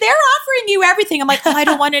 Because they're offering you everything. I'm like, oh, I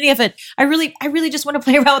don't want any of it. I really just want to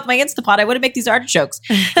play around with my Instant Pot. I want to make these artichokes,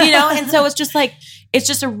 And so it's just like, it's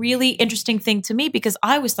just a really interesting thing to me, because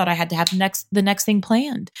I always thought I had to have the next thing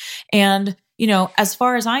planned. And, as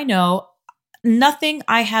far as I know, nothing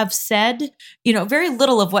I have said, very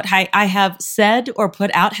little of what I have said or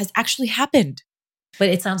put out has actually happened. But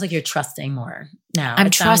it sounds like you're trusting more now. I'm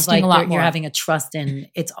trusting a lot more. You're having a trust in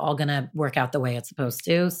it's all going to work out the way it's supposed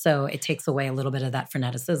to. So it takes away a little bit of that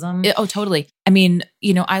freneticism. Oh, totally. I mean,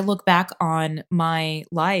 I look back on my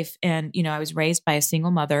life, and, I was raised by a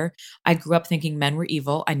single mother. I grew up thinking men were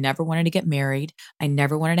evil. I never wanted to get married. I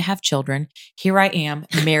never wanted to have children. Here I am,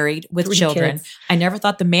 married with 3 children. kids. I never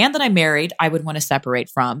thought the man that I married, I would want to separate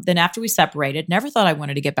from. Then after we separated, never thought I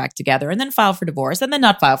wanted to get back together, and then file for divorce, and then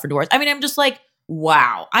not file for divorce. I mean, I'm just like,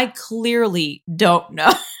 wow, I clearly don't know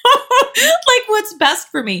like what's best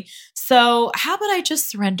for me. So how about I just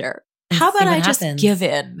surrender? How about I just give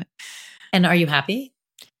in? And are you happy?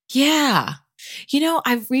 Yeah.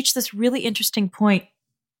 I've reached this really interesting point.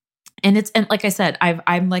 And like I said,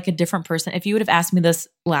 I'm like a different person. If you would have asked me this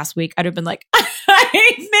last week, I'd have been like, I'm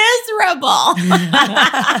miserable.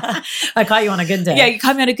 I caught you on a good day. Yeah, you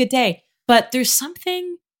caught me on a good day. But there's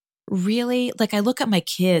something really, like, I look at my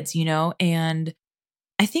kids, and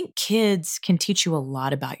I think kids can teach you a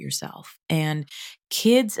lot about yourself. And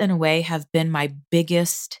kids, in a way, have been my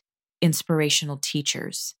biggest inspirational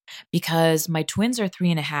teachers, because my twins are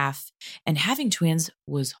 3.5, and having twins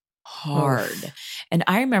was hard. Oof. And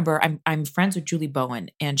I remember I'm friends with Julie Bowen,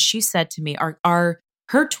 and she said to me,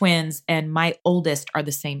 her twins and my oldest are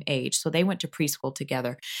the same age. So they went to preschool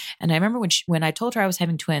together. And I remember when I told her I was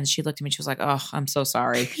having twins, she looked at me and she was like, oh, I'm so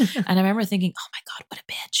sorry. And I remember thinking, oh my God, what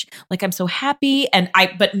a bitch. Like, I'm so happy.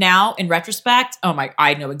 But now in retrospect,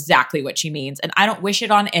 I know exactly what she means. And I don't wish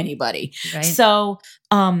it on anybody. Right. So,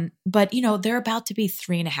 but they're about to be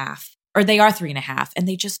 3.5. Or they are 3.5, and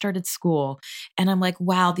they just started school. And I'm like,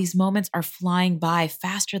 wow, these moments are flying by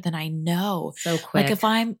faster than I know. So quick.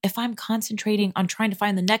 Like, if I'm concentrating on trying to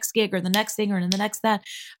find the next gig or the next thing or the next that,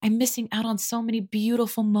 I'm missing out on so many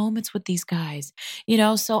beautiful moments with these guys.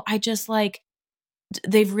 So I just, like,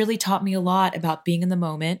 they've really taught me a lot about being in the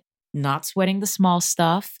moment, not sweating the small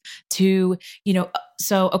stuff, to,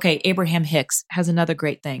 so, okay, Abraham Hicks has another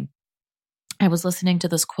great thing. I was listening to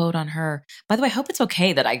this quote on her. By the way, I hope it's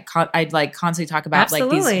okay that I'd like constantly talk about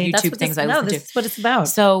Absolutely. Like these YouTube things I listen to. This is what it's about.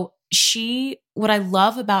 So what I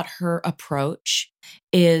love about her approach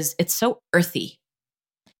is it's so earthy.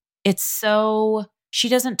 She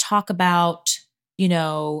doesn't talk about,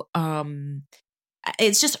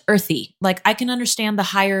 it's just earthy. Like, I can understand the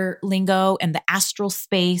higher lingo and the astral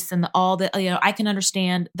space and all the, I can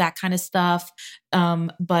understand that kind of stuff.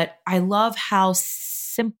 But I love how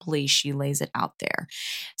simply she lays it out there.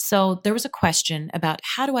 So there was a question about,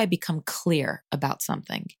 how do I become clear about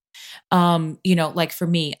something? Like, for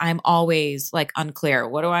me, I'm always, like, unclear.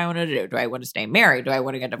 What do I want to do? Do I want to stay married? Do I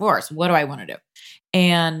want to get divorced? What do I want to do?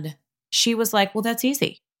 And she was like, well, that's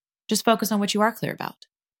easy. Just focus on what you are clear about.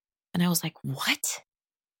 And I was like, what?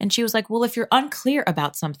 And she was like, well, if you're unclear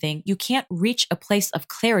about something, you can't reach a place of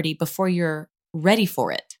clarity before you're ready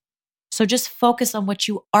for it. So just focus on what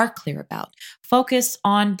you are clear about. Focus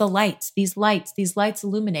on the lights. These lights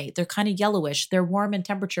illuminate. They're kind of yellowish. They're warm in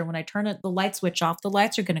temperature. When I turn the light switch off, the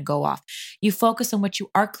lights are going to go off. You focus on what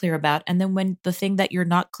you are clear about. And then when the thing that you're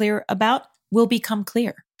not clear about will become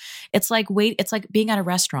clear. It's like being at a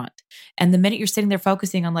restaurant. And the minute you're sitting there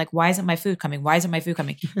focusing on like, why isn't my food coming? Why isn't my food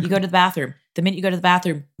coming? You go to the bathroom. The minute you go to the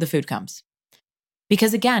bathroom, the food comes.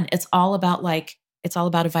 Because again, it's all about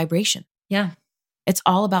a vibration. Yeah. It's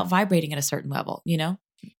all about vibrating at a certain level, you know?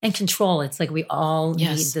 And control. It's like we all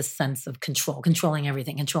need this sense of control, controlling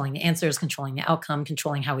everything, controlling the answers, controlling the outcome,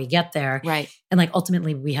 controlling how we get there. Right. And like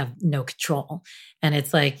ultimately we have no control. And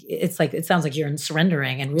it's like it sounds like you're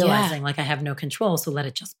surrendering and realizing like I have no control. So let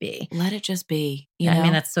it just be. Let it just be. You know? I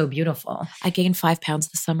mean, that's so beautiful. I gained 5 pounds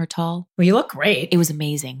this summer, Tall. Well, you look great. It was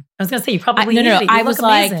amazing. I was going to say, you probably I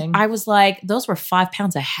was like, those were 5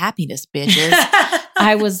 pounds of happiness, bitches.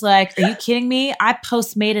 I was like, are you kidding me? I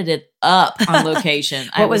Postmated it up on location.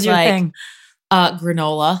 What was your thing?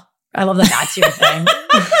 Granola. I love that that's your thing.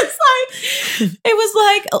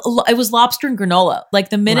 It was lobster and granola. Like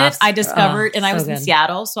the minute I discovered, and I was in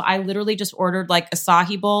Seattle. So I literally just ordered like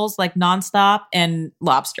acai bowls, like nonstop, and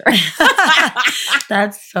lobster.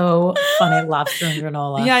 That's so funny. Lobster and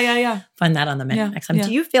granola. Yeah. Find that on the menu next time. Yeah.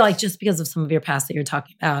 Do you feel like just because of some of your past that you're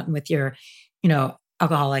talking about and with your,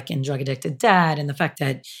 alcoholic and drug addicted dad and the fact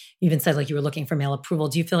that you even said like you were looking for male approval,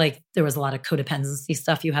 do you feel like there was a lot of codependency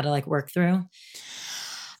stuff you had to like work through?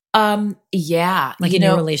 Yeah. Like in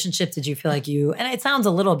your relationship, did you feel like and it sounds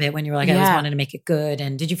a little bit when you were like, I just wanted to make it good.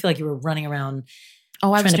 And did you feel like you were running around?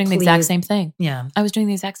 Oh, I was doing the exact same thing. Yeah. I was doing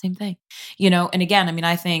the exact same thing, and again,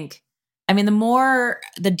 I mean,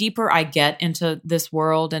 the deeper I get into this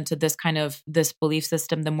world, into this kind of this belief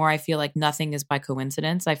system, the more I feel like nothing is by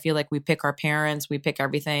coincidence. I feel like we pick our parents, we pick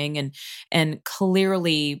everything. And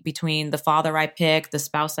clearly between the father I pick, the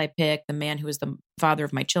spouse I pick, the man who is the father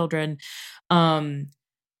of my children,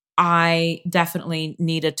 I definitely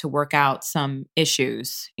needed to work out some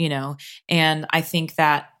issues, and I think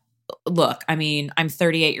that, look, I mean, I'm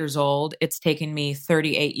 38 years old. It's taken me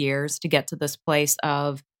 38 years to get to this place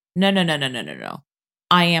of, no.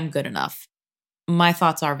 I am good enough. My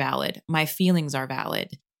thoughts are valid. My feelings are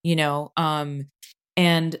valid,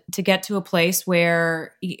 and to get to a place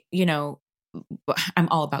where, I'm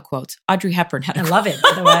all about quotes. Audrey Hepburn had a quote. I love it,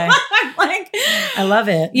 by the way. I'm like, I love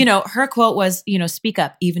it. Her quote was, speak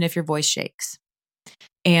up, even if your voice shakes.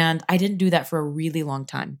 And I didn't do that for a really long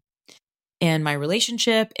time in my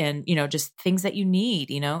relationship and, just things that you need,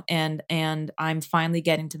 and I'm finally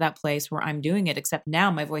getting to that place where I'm doing it, except now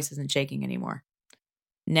my voice isn't shaking anymore.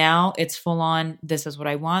 Now it's full on. This is what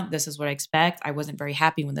I want. This is what I expect. I wasn't very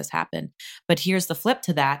happy when this happened, but here's the flip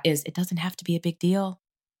to that is it doesn't have to be a big deal.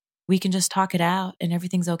 We can just talk it out and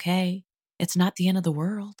everything's okay. It's not the end of the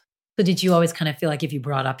world. So did you always kind of feel like if you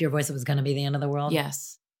brought up your voice, it was going to be the end of the world?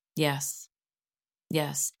 Yes.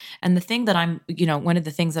 And the thing that I'm, one of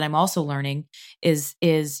the things that I'm also learning is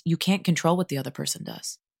you can't control what the other person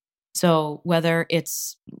does. So whether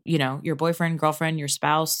it's, your boyfriend, girlfriend, your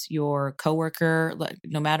spouse, your coworker,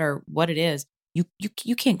 no matter what it is, you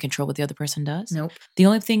can't control what the other person does. Nope. The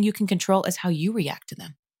only thing you can control is how you react to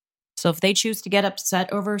them. So if they choose to get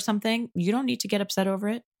upset over something, you don't need to get upset over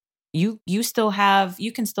it. You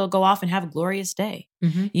can still go off and have a glorious day.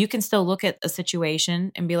 Mm-hmm. You can still look at a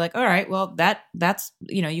situation and be like, all right, well, that's,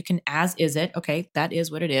 you can as is it. Okay. That is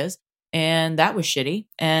what it is. And that was shitty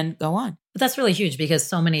and go on. But that's really huge because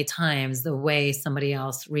so many times the way somebody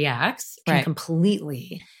else reacts can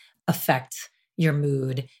completely affect your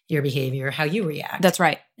mood, your behavior, how you react. That's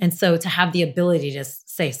right. And so to have the ability to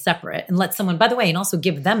stay separate and let someone, by the way, and also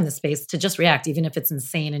give them the space to just react, even if it's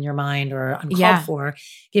insane in your mind or uncalled for,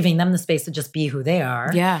 giving them the space to just be who they are.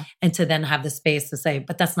 Yeah. And to then have the space to say,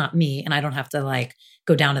 but that's not me. And I don't have to like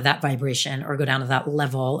go down to that vibration or go down to that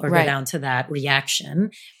level or go down to that reaction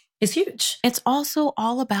is huge. It's also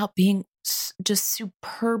all about being just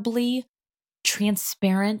superbly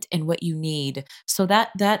transparent in what you need. So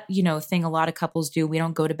that thing a lot of couples do, we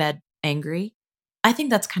don't go to bed angry. I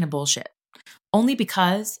think that's kind of bullshit. Only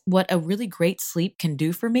because what a really great sleep can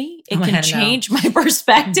do for me, it can change my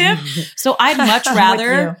perspective. So I'd much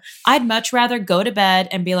rather go to bed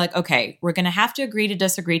and be like, okay, we're going to have to agree to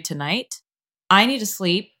disagree tonight. I need to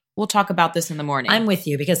sleep. We'll talk about this in the morning. I'm with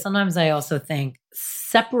you because sometimes I also think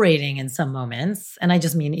separating in some moments, and I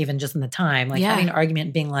just mean even just in the time, like having an argument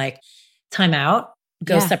and being like, time out,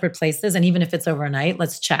 go separate places. And even if it's overnight,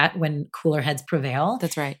 let's chat when cooler heads prevail.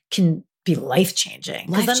 That's right. Can be life-changing.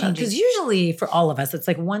 Because usually for all of us, it's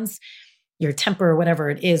like once your temper or whatever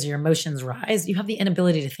it is, your emotions rise, you have the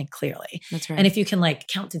inability to think clearly. That's right. And if you can like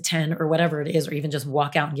count to 10 or whatever it is, or even just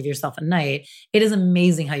walk out and give yourself a night, it is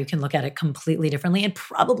amazing how you can look at it completely differently and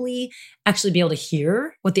probably actually be able to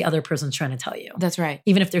hear what the other person's trying to tell you. That's right.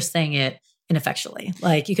 Even if they're saying it ineffectually,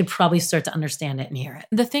 like you could probably start to understand it and hear it.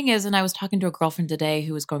 The thing is, and I was talking to a girlfriend today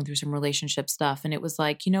who was going through some relationship stuff, and it was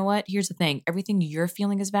like, you know what? Here's the thing. Everything you're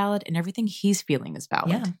feeling is valid and everything he's feeling is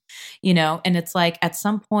valid. Yeah. And it's like at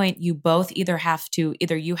some point you both either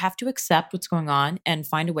you have to accept what's going on and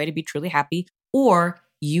find a way to be truly happy, or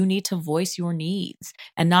you need to voice your needs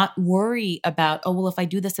and not worry about, oh, well, if I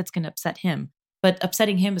do this, it's going to upset him. But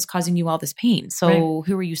upsetting him is causing you all this pain. So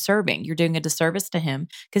Who are you serving? You're doing a disservice to him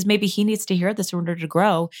because maybe he needs to hear this in order to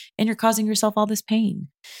grow, and you're causing yourself all this pain.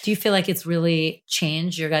 Do you feel like it's really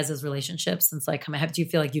changed your guys' relationships since like coming up? Do you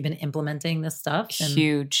feel like you've been implementing this stuff?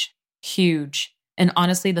 Huge. And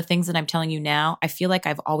honestly, the things that I'm telling you now, I feel like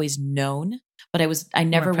I've always known, but I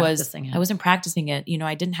wasn't practicing it.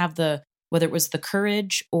 I didn't have whether it was the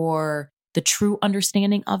courage or the true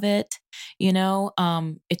understanding of it.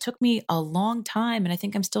 It took me a long time, and I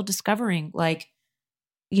think I'm still discovering, like,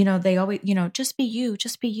 they always, just be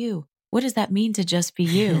you. What does that mean to just be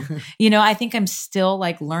you? I think I'm still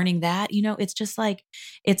like learning that, it's just like,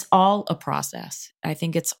 it's all a process. I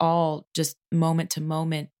think it's all just moment to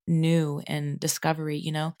moment new and discovery,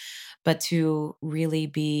 but to really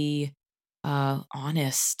be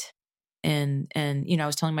honest. And I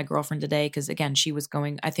was telling my girlfriend today, because again, she was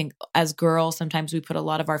going, I think as girls, sometimes we put a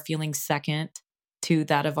lot of our feelings second to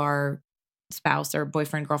that of our spouse or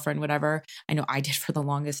boyfriend, girlfriend, whatever. I know I did for the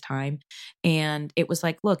longest time. And it was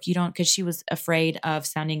like, look, because she was afraid of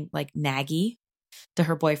sounding like naggy to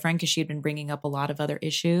her boyfriend because she had been bringing up a lot of other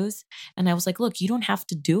issues. And I was like, look, you don't have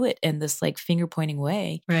to do it in this like finger pointing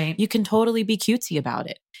way. Right. You can totally be cutesy about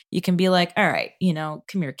it. You can be like, all right,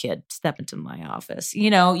 come here, kid, step into my office.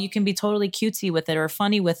 You can be totally cutesy with it or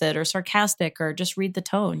funny with it or sarcastic or just read the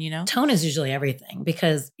tone, Tone is usually everything,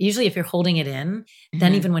 because usually if you're holding it in,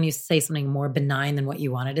 then even when you say something more benign than what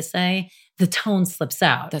you wanted to say, the tone slips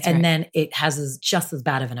out. Then it has just as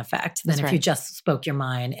bad of an effect than if you just spoke your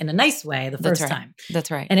mind in a nice way the first time. That's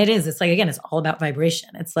right. And it's like, again, it's all about vibration.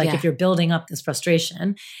 It's like if you're building up this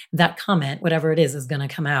frustration, that comment, whatever it is going to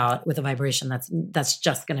come out with a vibration that's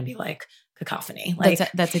just going to be like cacophony. Like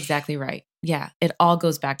that's exactly right. Yeah. It all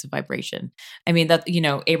goes back to vibration. I mean, that,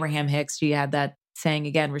 Abraham Hicks, she had that saying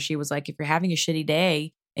again, where she was like, if you're having a shitty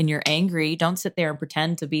day and you're angry, don't sit there and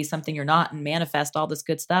pretend to be something you're not and manifest all this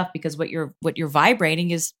good stuff, because what you're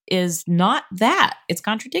vibrating is not that. It's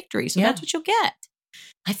contradictory. So that's what you'll get.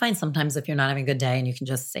 I find sometimes if you're not having a good day and you can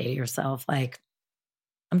just say to yourself, like,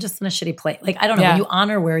 I'm just in a shitty place. Like, I don't know, when you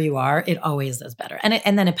honor where you are, it always does better.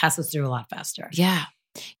 And then it passes through a lot faster. Yeah.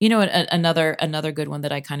 Another good one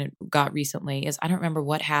that I kind of got recently is, I don't remember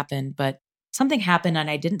what happened, but something happened and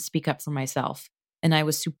I didn't speak up for myself. And I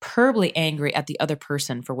was superbly angry at the other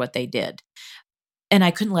person for what they did. And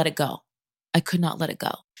I couldn't let it go. I could not let it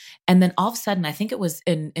go. And then all of a sudden, I think it was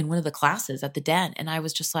in one of the classes at the Den. And I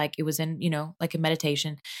was just like, it was in, like a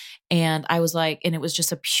meditation. And I was like, and it was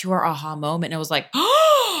just a pure aha moment. And I was like,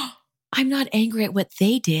 oh, I'm not angry at what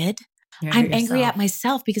they did. I'm angry at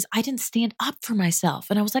myself because I didn't stand up for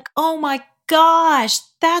myself. And I was like, oh my gosh,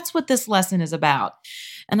 that's what this lesson is about.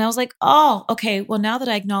 And I was like, oh, okay. Well, now that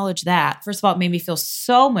I acknowledge that, first of all, it made me feel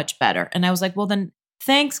so much better. And I was like, well, then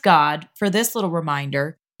thanks God for this little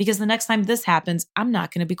reminder, because the next time this happens, I'm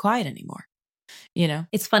not going to be quiet anymore.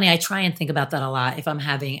 It's funny. I try and think about that a lot. If I'm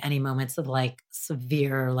having any moments of like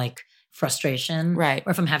severe, like frustration, right?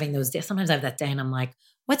 Or if I'm having those days, sometimes I have that day and I'm like,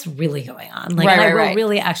 what's really going on? Like, I will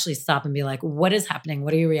really actually stop and be like, what is happening?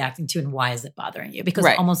 What are you reacting to? And why is it bothering you? Because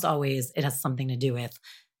almost always it has something to do with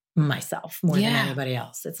myself more than anybody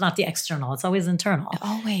else. It's not the external. It's always internal.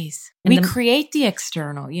 Always. And we create the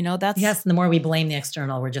external, that's. Yes. And the more we blame the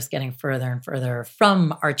external, we're just getting further and further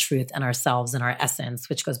from our truth and ourselves and our essence,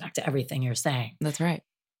 which goes back to everything you're saying. That's right.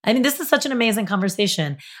 I mean, this is such an amazing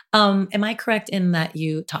conversation. Am I correct in that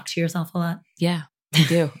you talk to yourself a lot? Yeah, I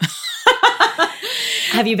do.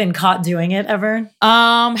 Have you been caught doing it ever?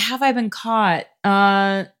 Have I been caught?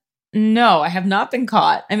 No, I have not been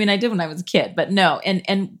caught. I mean, I did when I was a kid, but no.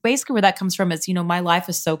 And basically where that comes from is, my life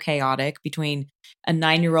is so chaotic between a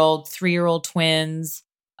 9-year-old, 3-year-old twins,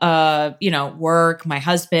 work, my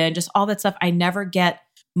husband, just all that stuff. I never get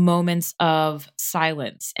moments of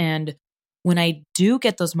silence. And when I do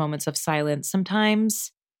get those moments of silence,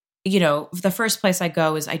 sometimes, the first place I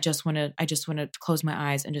go is I just want to close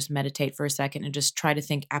my eyes and just meditate for a second and just try to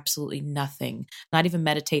think absolutely nothing, not even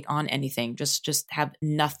meditate on anything, just have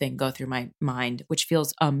nothing go through my mind, which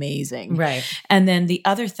feels amazing. Right. And then the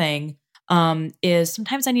other thing is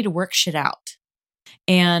sometimes I need to work shit out.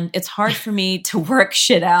 And it's hard for me to work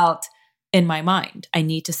shit out in my mind. I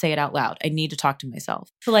need to say it out loud. I need to talk to myself.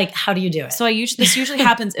 So like, how do you do it? So this usually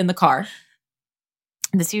happens in the car.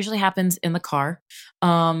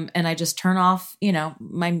 And I just turn off,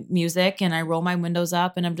 my music and I roll my windows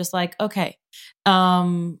up and I'm just like, okay.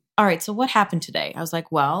 All right. So what happened today? I was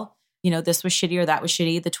like, well, this was shitty or that was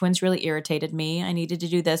shitty. The twins really irritated me. I needed to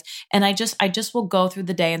do this. And I just will go through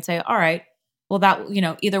the day and say, all right, well that,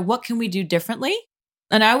 either what can we do differently?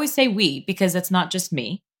 And I always say we, because it's not just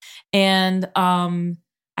me. And, I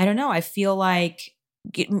don't know. I feel like,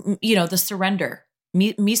 the surrender,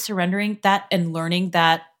 me surrendering that and learning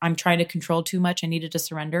that I'm trying to control too much. I needed to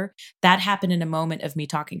surrender. That happened in a moment of me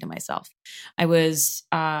talking to myself. I was,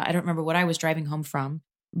 I don't remember what I was driving home from,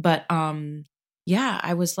 but,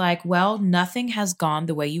 I was like, well, nothing has gone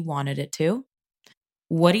the way you wanted it to.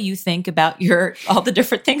 What do you think about all the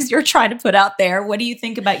different things you're trying to put out there? What do you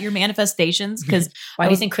think about your manifestations? Because why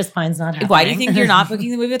do you think Chris Pine's not happening? Why do you think you're not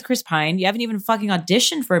booking the movie with Chris Pine? You haven't even fucking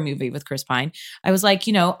auditioned for a movie with Chris Pine. I was like,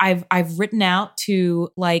 I've written out to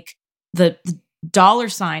like the dollar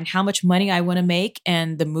sign how much money I want to make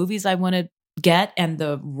and the movies I want to get and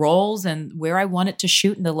the roles and where I want it to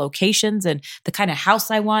shoot and the locations and the kind of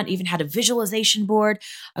house I want, even had a visualization board.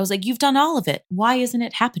 I was like, you've done all of it. Why isn't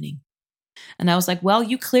it happening? And I was like, well,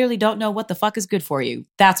 you clearly don't know what the fuck is good for you.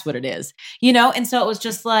 That's what it is, And so it was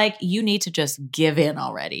just like, you need to just give in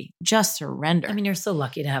already. Just surrender. I mean, you're so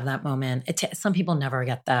lucky to have that moment. Some people never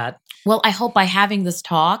get that. Well, I hope by having this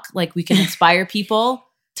talk, like we can inspire people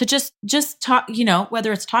to just talk,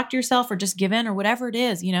 whether it's talk to yourself or just give in or whatever it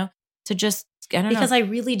is, to just, I don't know. Because I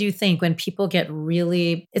really do think when people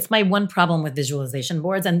it's my one problem with visualization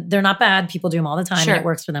boards, and they're not bad. People do them all the time and it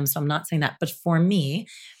works for them. So I'm not saying that. But for me,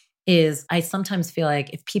 I sometimes feel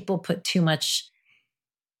like if people put too much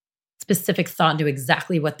specific thought into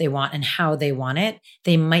exactly what they want and how they want it,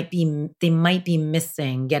 they might be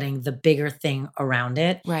missing getting the bigger thing around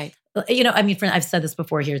it. Right. I've said this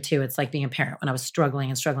before here too. It's like being a parent when I was struggling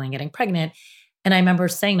getting pregnant. And I remember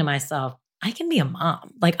saying to myself, I can be a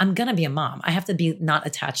mom. Like I'm going to be a mom. I have to be not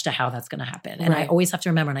attached to how that's going to happen. And I always have to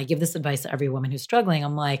remember, and I give this advice to every woman who's struggling.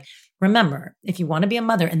 I'm like, remember, if you want to be a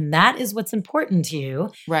mother and that is what's important to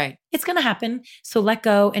you, right? It's going to happen. So let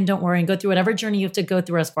go and don't worry and go through whatever journey you have to go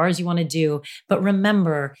through as far as you want to do. But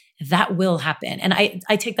remember, that will happen. And I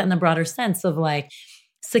take that in the broader sense of like,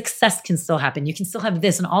 success can still happen. You can still have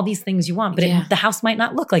this and all these things you want, but the house might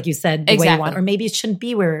not look like you said the way you want, or maybe it shouldn't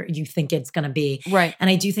be where you think it's going to be. Right. And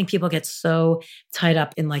I do think people get so tied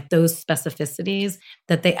up in like those specificities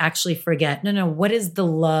that they actually forget, no, what is the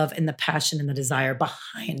love and the passion and the desire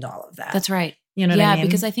behind all of that? That's right. You know what I mean?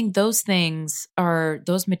 Because I think those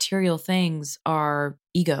material things are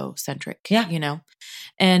egocentric. Yeah.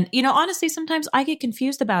 And, honestly, sometimes I get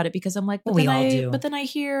confused about it because I'm like, but then I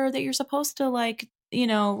hear that you're supposed to like,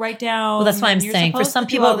 write down. Well, that's why I'm saying for some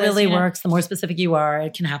people it really works. The more specific you are,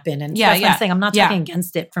 it can happen. And that's why I'm saying I'm not talking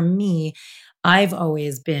against it. For me, I've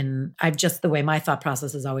just the way my thought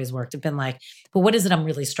process has always worked. I've been like, but what is it I'm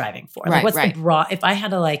really striving for? Like, what's the broad, if I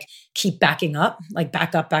had to like keep backing up, like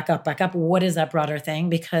back up, what is that broader thing?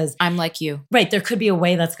 Because I'm like you. Right. There could be a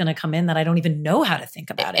way that's going to come in that I don't even know how to think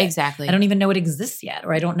about it. Exactly. I don't even know it exists yet,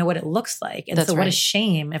 or I don't know what it looks like. And so what a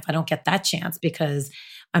shame if I don't get that chance because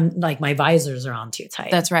I'm like, my visors are on too tight.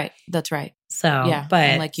 That's right. So,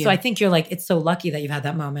 but like you. So I think you're like, it's so lucky that you've had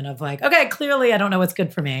that moment of like, okay, clearly I don't know what's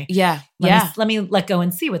good for me. Yeah. Let me let go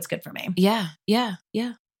and see what's good for me. Yeah. I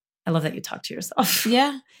love that you talk to yourself.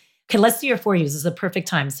 Yeah. Okay. Let's do your 4 U's. This is a perfect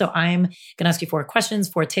time. So I'm going to ask you 4 questions,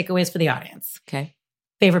 4 takeaways for the audience. Okay.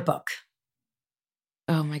 Favorite book?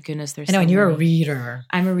 Oh my goodness. I know. And you're a reader.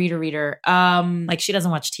 I'm a reader. Like she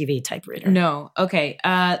doesn't watch TV type reader. No. Okay.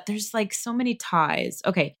 There's like so many ties.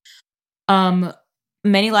 Okay.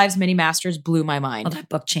 Many Lives, Many Masters blew my mind. Oh, that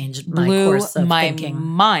book changed my course of thinking.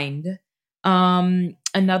 Mind.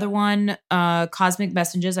 Another one, Cosmic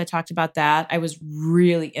Messages. I talked about that. I was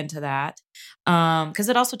really into that. Cause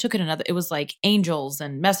it also took it was like angels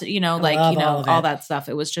and message, all that stuff.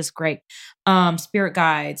 It was just great. Spirit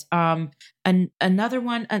guides. And another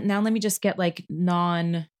one, now let me just get like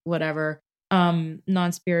non-spiritual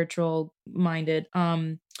minded.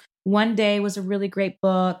 One Day was a really great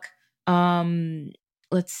book.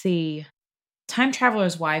 Let's see. Time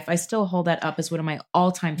Traveler's Wife. I still hold that up as one of my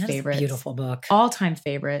all-time favorites. Beautiful book. All-time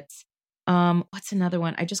favorites. What's another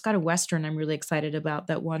one? I just got a Western. I'm really excited about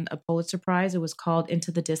that one. A Pulitzer Prize. It was called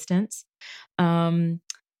Into the Distance.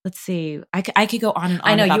 Let's see. I could go on and on.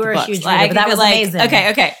 I know about you were the a huge reader, but that was amazing.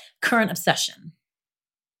 Okay. Current obsession.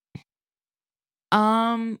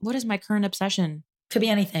 What is my current obsession? Could be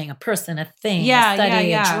anything, a person, a thing, a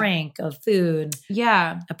study, a drink, a food.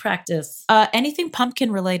 Yeah. A practice. Anything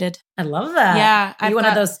pumpkin related. I love that. Yeah. Are you one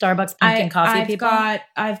of those Starbucks pumpkin coffee people?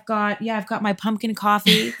 I've got my pumpkin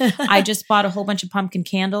coffee. I just bought a whole bunch of pumpkin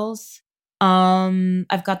candles.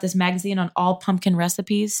 I've got this magazine on all pumpkin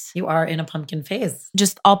recipes. You are in a pumpkin phase.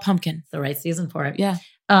 Just all pumpkin. It's the right season for it. Yeah.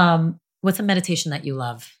 What's a meditation that you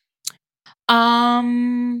love?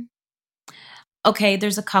 Okay,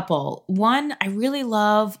 there's a couple. One, I really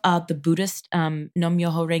love the Buddhist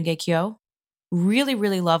Nam-myoho Renge Kyo. Really,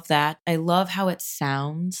 really love that. I love how it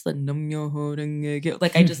sounds. The Nam-myoho Renge Kyo.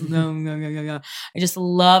 Like I just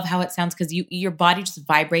love how it sounds because your body just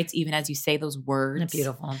vibrates even as you say those words. It's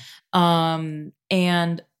beautiful.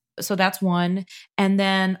 And so that's one. And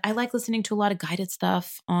then I like listening to a lot of guided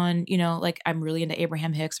stuff on, like I'm really into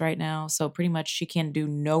Abraham Hicks right now. So pretty much she can do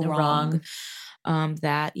no wrong.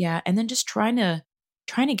 That, yeah. And then just trying to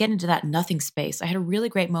get into that nothing space. I had a really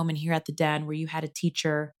great moment here at the Den where you had a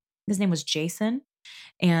teacher, his name was Jason.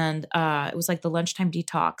 And it was like the lunchtime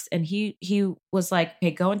detox. And he was like,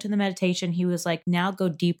 hey, go into the meditation. He was like, now go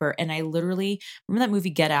deeper. And I literally remember that movie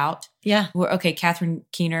Get Out. Yeah. Where, Catherine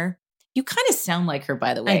Keener. You kind of sound like her,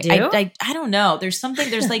 by the way. I do? I don't know. There's something,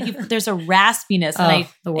 there's there's a raspiness. And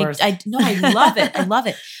the worst. I love it. I love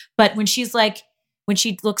it. But when she's like, when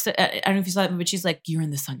she looks at, I don't know if you saw it, but she's like, you're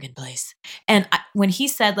in the sunken place. And when he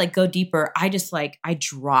said like, go deeper, I just I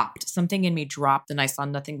dropped. Something in me dropped and I saw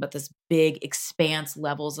nothing but this big expanse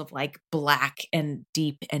levels of like black and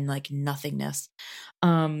deep and like nothingness.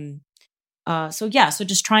 So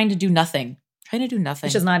just trying to do nothing.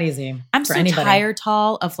 Which is not easy. I'm so tired,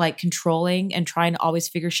 Tal, of like controlling and trying to always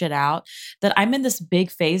figure shit out that I'm in this big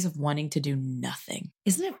phase of wanting to do nothing.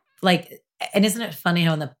 Isn't it funny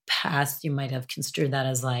how in the past you might have construed that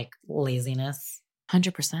as like laziness?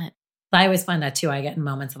 100%. I always find that too. I get in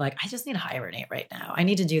moments of like, I just need to hibernate right now. I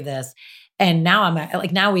need to do this. And now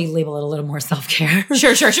now we label it a little more self-care.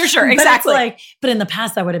 Sure. Exactly. But in the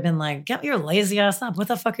past I would have been like, get your lazy ass up. What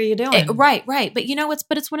the fuck are you doing? Right. But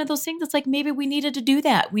it's one of those things that's like, maybe we needed to do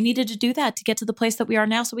that. We needed to do that to get to the place that we are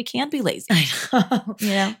now so we can be lazy. I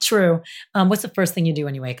know. True. What's the first thing you do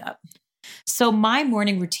when you wake up? So my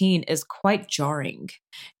morning routine is quite jarring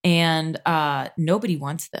and nobody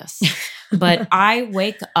wants this, but I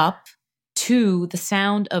wake up to the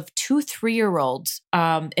sound of 2 3-year-olds.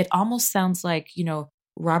 It almost sounds like,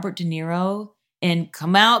 Robert De Niro and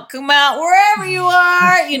come out wherever you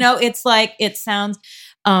are. It's like, it sounds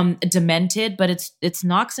demented, but it's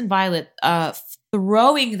Knox and Violet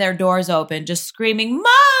throwing their doors open, just screaming, Mom,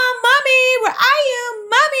 Mommy, where are you?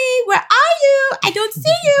 Mommy, where are you? I don't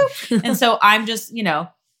see you. And so I'm just, and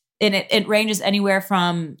it ranges anywhere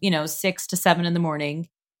from, 6 to 7 in the morning.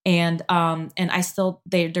 And I still,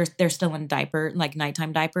 they're still in diaper, like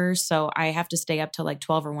nighttime diapers. So I have to stay up till like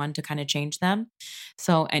 12 or 1 to kind of change them.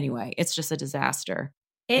 So anyway, it's just a disaster.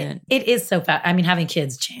 It is so fast. I mean, having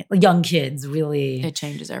kids, young kids really. It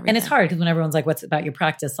changes everything. And it's hard because when everyone's like, what's about your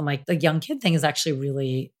practice? I'm like, the young kid thing is actually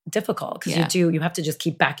really difficult because you have to just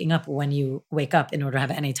keep backing up when you wake up in order to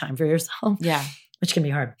have any time for yourself. Yeah. Which can be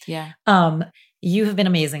hard. Yeah. You have been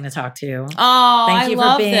amazing to talk to. Oh, thank you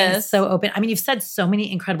for being so open. I mean, you've said so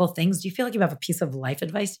many incredible things. Do you feel like you have a piece of life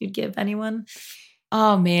advice you'd give anyone?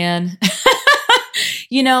 Oh, man.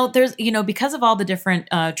 There's, because of all the different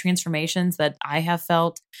transformations that I have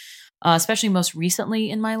felt, especially most recently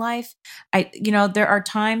in my life, there are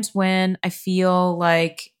times when I feel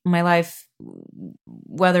like my life,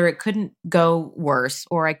 whether it couldn't go worse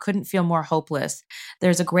or I couldn't feel more hopeless.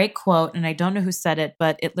 There's a great quote, and I don't know who said it,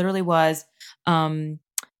 but it literally was,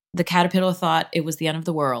 the caterpillar thought it was the end of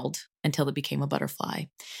the world until it became a butterfly.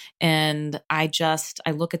 And I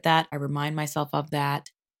look at that, I remind myself of that,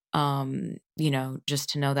 just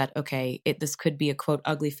to know that, okay, this could be a quote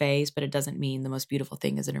ugly phase, but it doesn't mean the most beautiful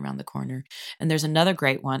thing isn't around the corner. And there's another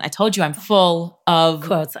great one. I told you I'm full of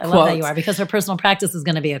quotes. I love that you are, because her personal practice is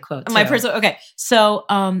going to be a quote too. Okay. So,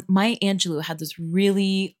 Maya Angelou had this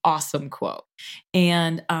really awesome quote,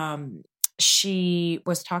 and, she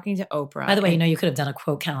was talking to Oprah. By the way, you could have done a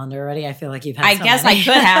quote calendar already. I feel like you've had I guess many. I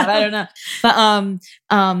could have. I don't know.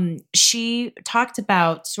 But she talked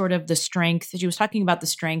about sort of the strength. She was talking about the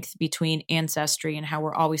strength between ancestry and how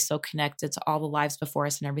we're always so connected to all the lives before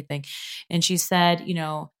us and everything. And she said,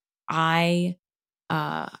 I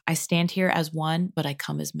stand here as one, but I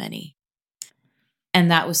come as many. And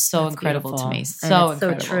that was so That's incredible beautiful. To me. So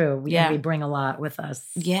incredible. So true. We bring a lot with us.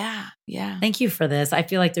 Yeah. Yeah. Thank you for this. I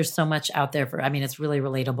feel like there's so much out there it's really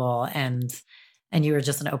relatable. And And you were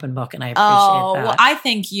just an open book, and I appreciate that. Well, I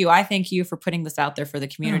thank you. I thank you for putting this out there for the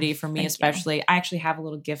community, for me especially. You. I actually have a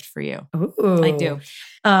little gift for you. Ooh. I do.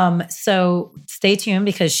 So stay tuned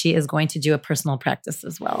because she is going to do a personal practice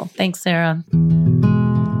as well. Thanks, Sarah.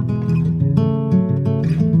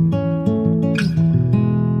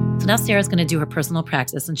 So now Sarah's going to do her personal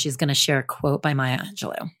practice, and she's going to share a quote by Maya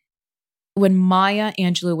Angelou. When Maya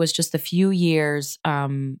Angelou was just a few years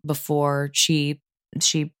before she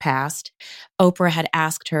passed, Oprah had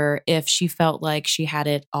asked her if she felt like she had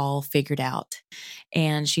it all figured out.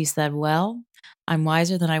 And she said, well, I'm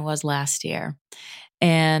wiser than I was last year.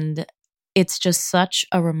 And it's just such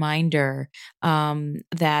a reminder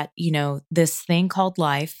that, this thing called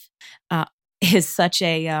life is such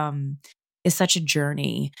a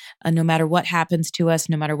journey. No matter what happens to us,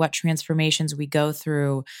 no matter what transformations we go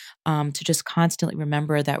through, to just constantly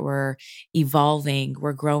remember that we're evolving,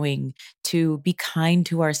 we're growing, to be kind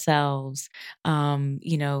to ourselves.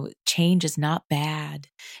 Change is not bad.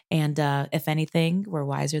 And if anything, we're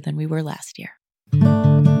wiser than we were last year.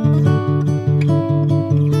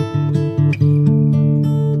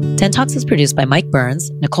 Den Talks is produced by Mike Burns,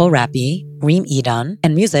 Nicole Rappi, Reem Edon,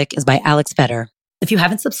 and music is by Alex Fetter. If you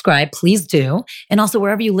haven't subscribed, please do. And also,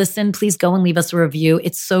 wherever you listen, please go and leave us a review.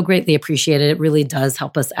 It's so greatly appreciated. It really does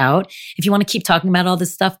help us out. If you want to keep talking about all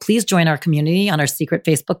this stuff, please join our community on our secret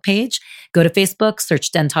Facebook page. Go to Facebook,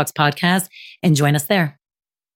 search Den Talks Podcast, and join us there.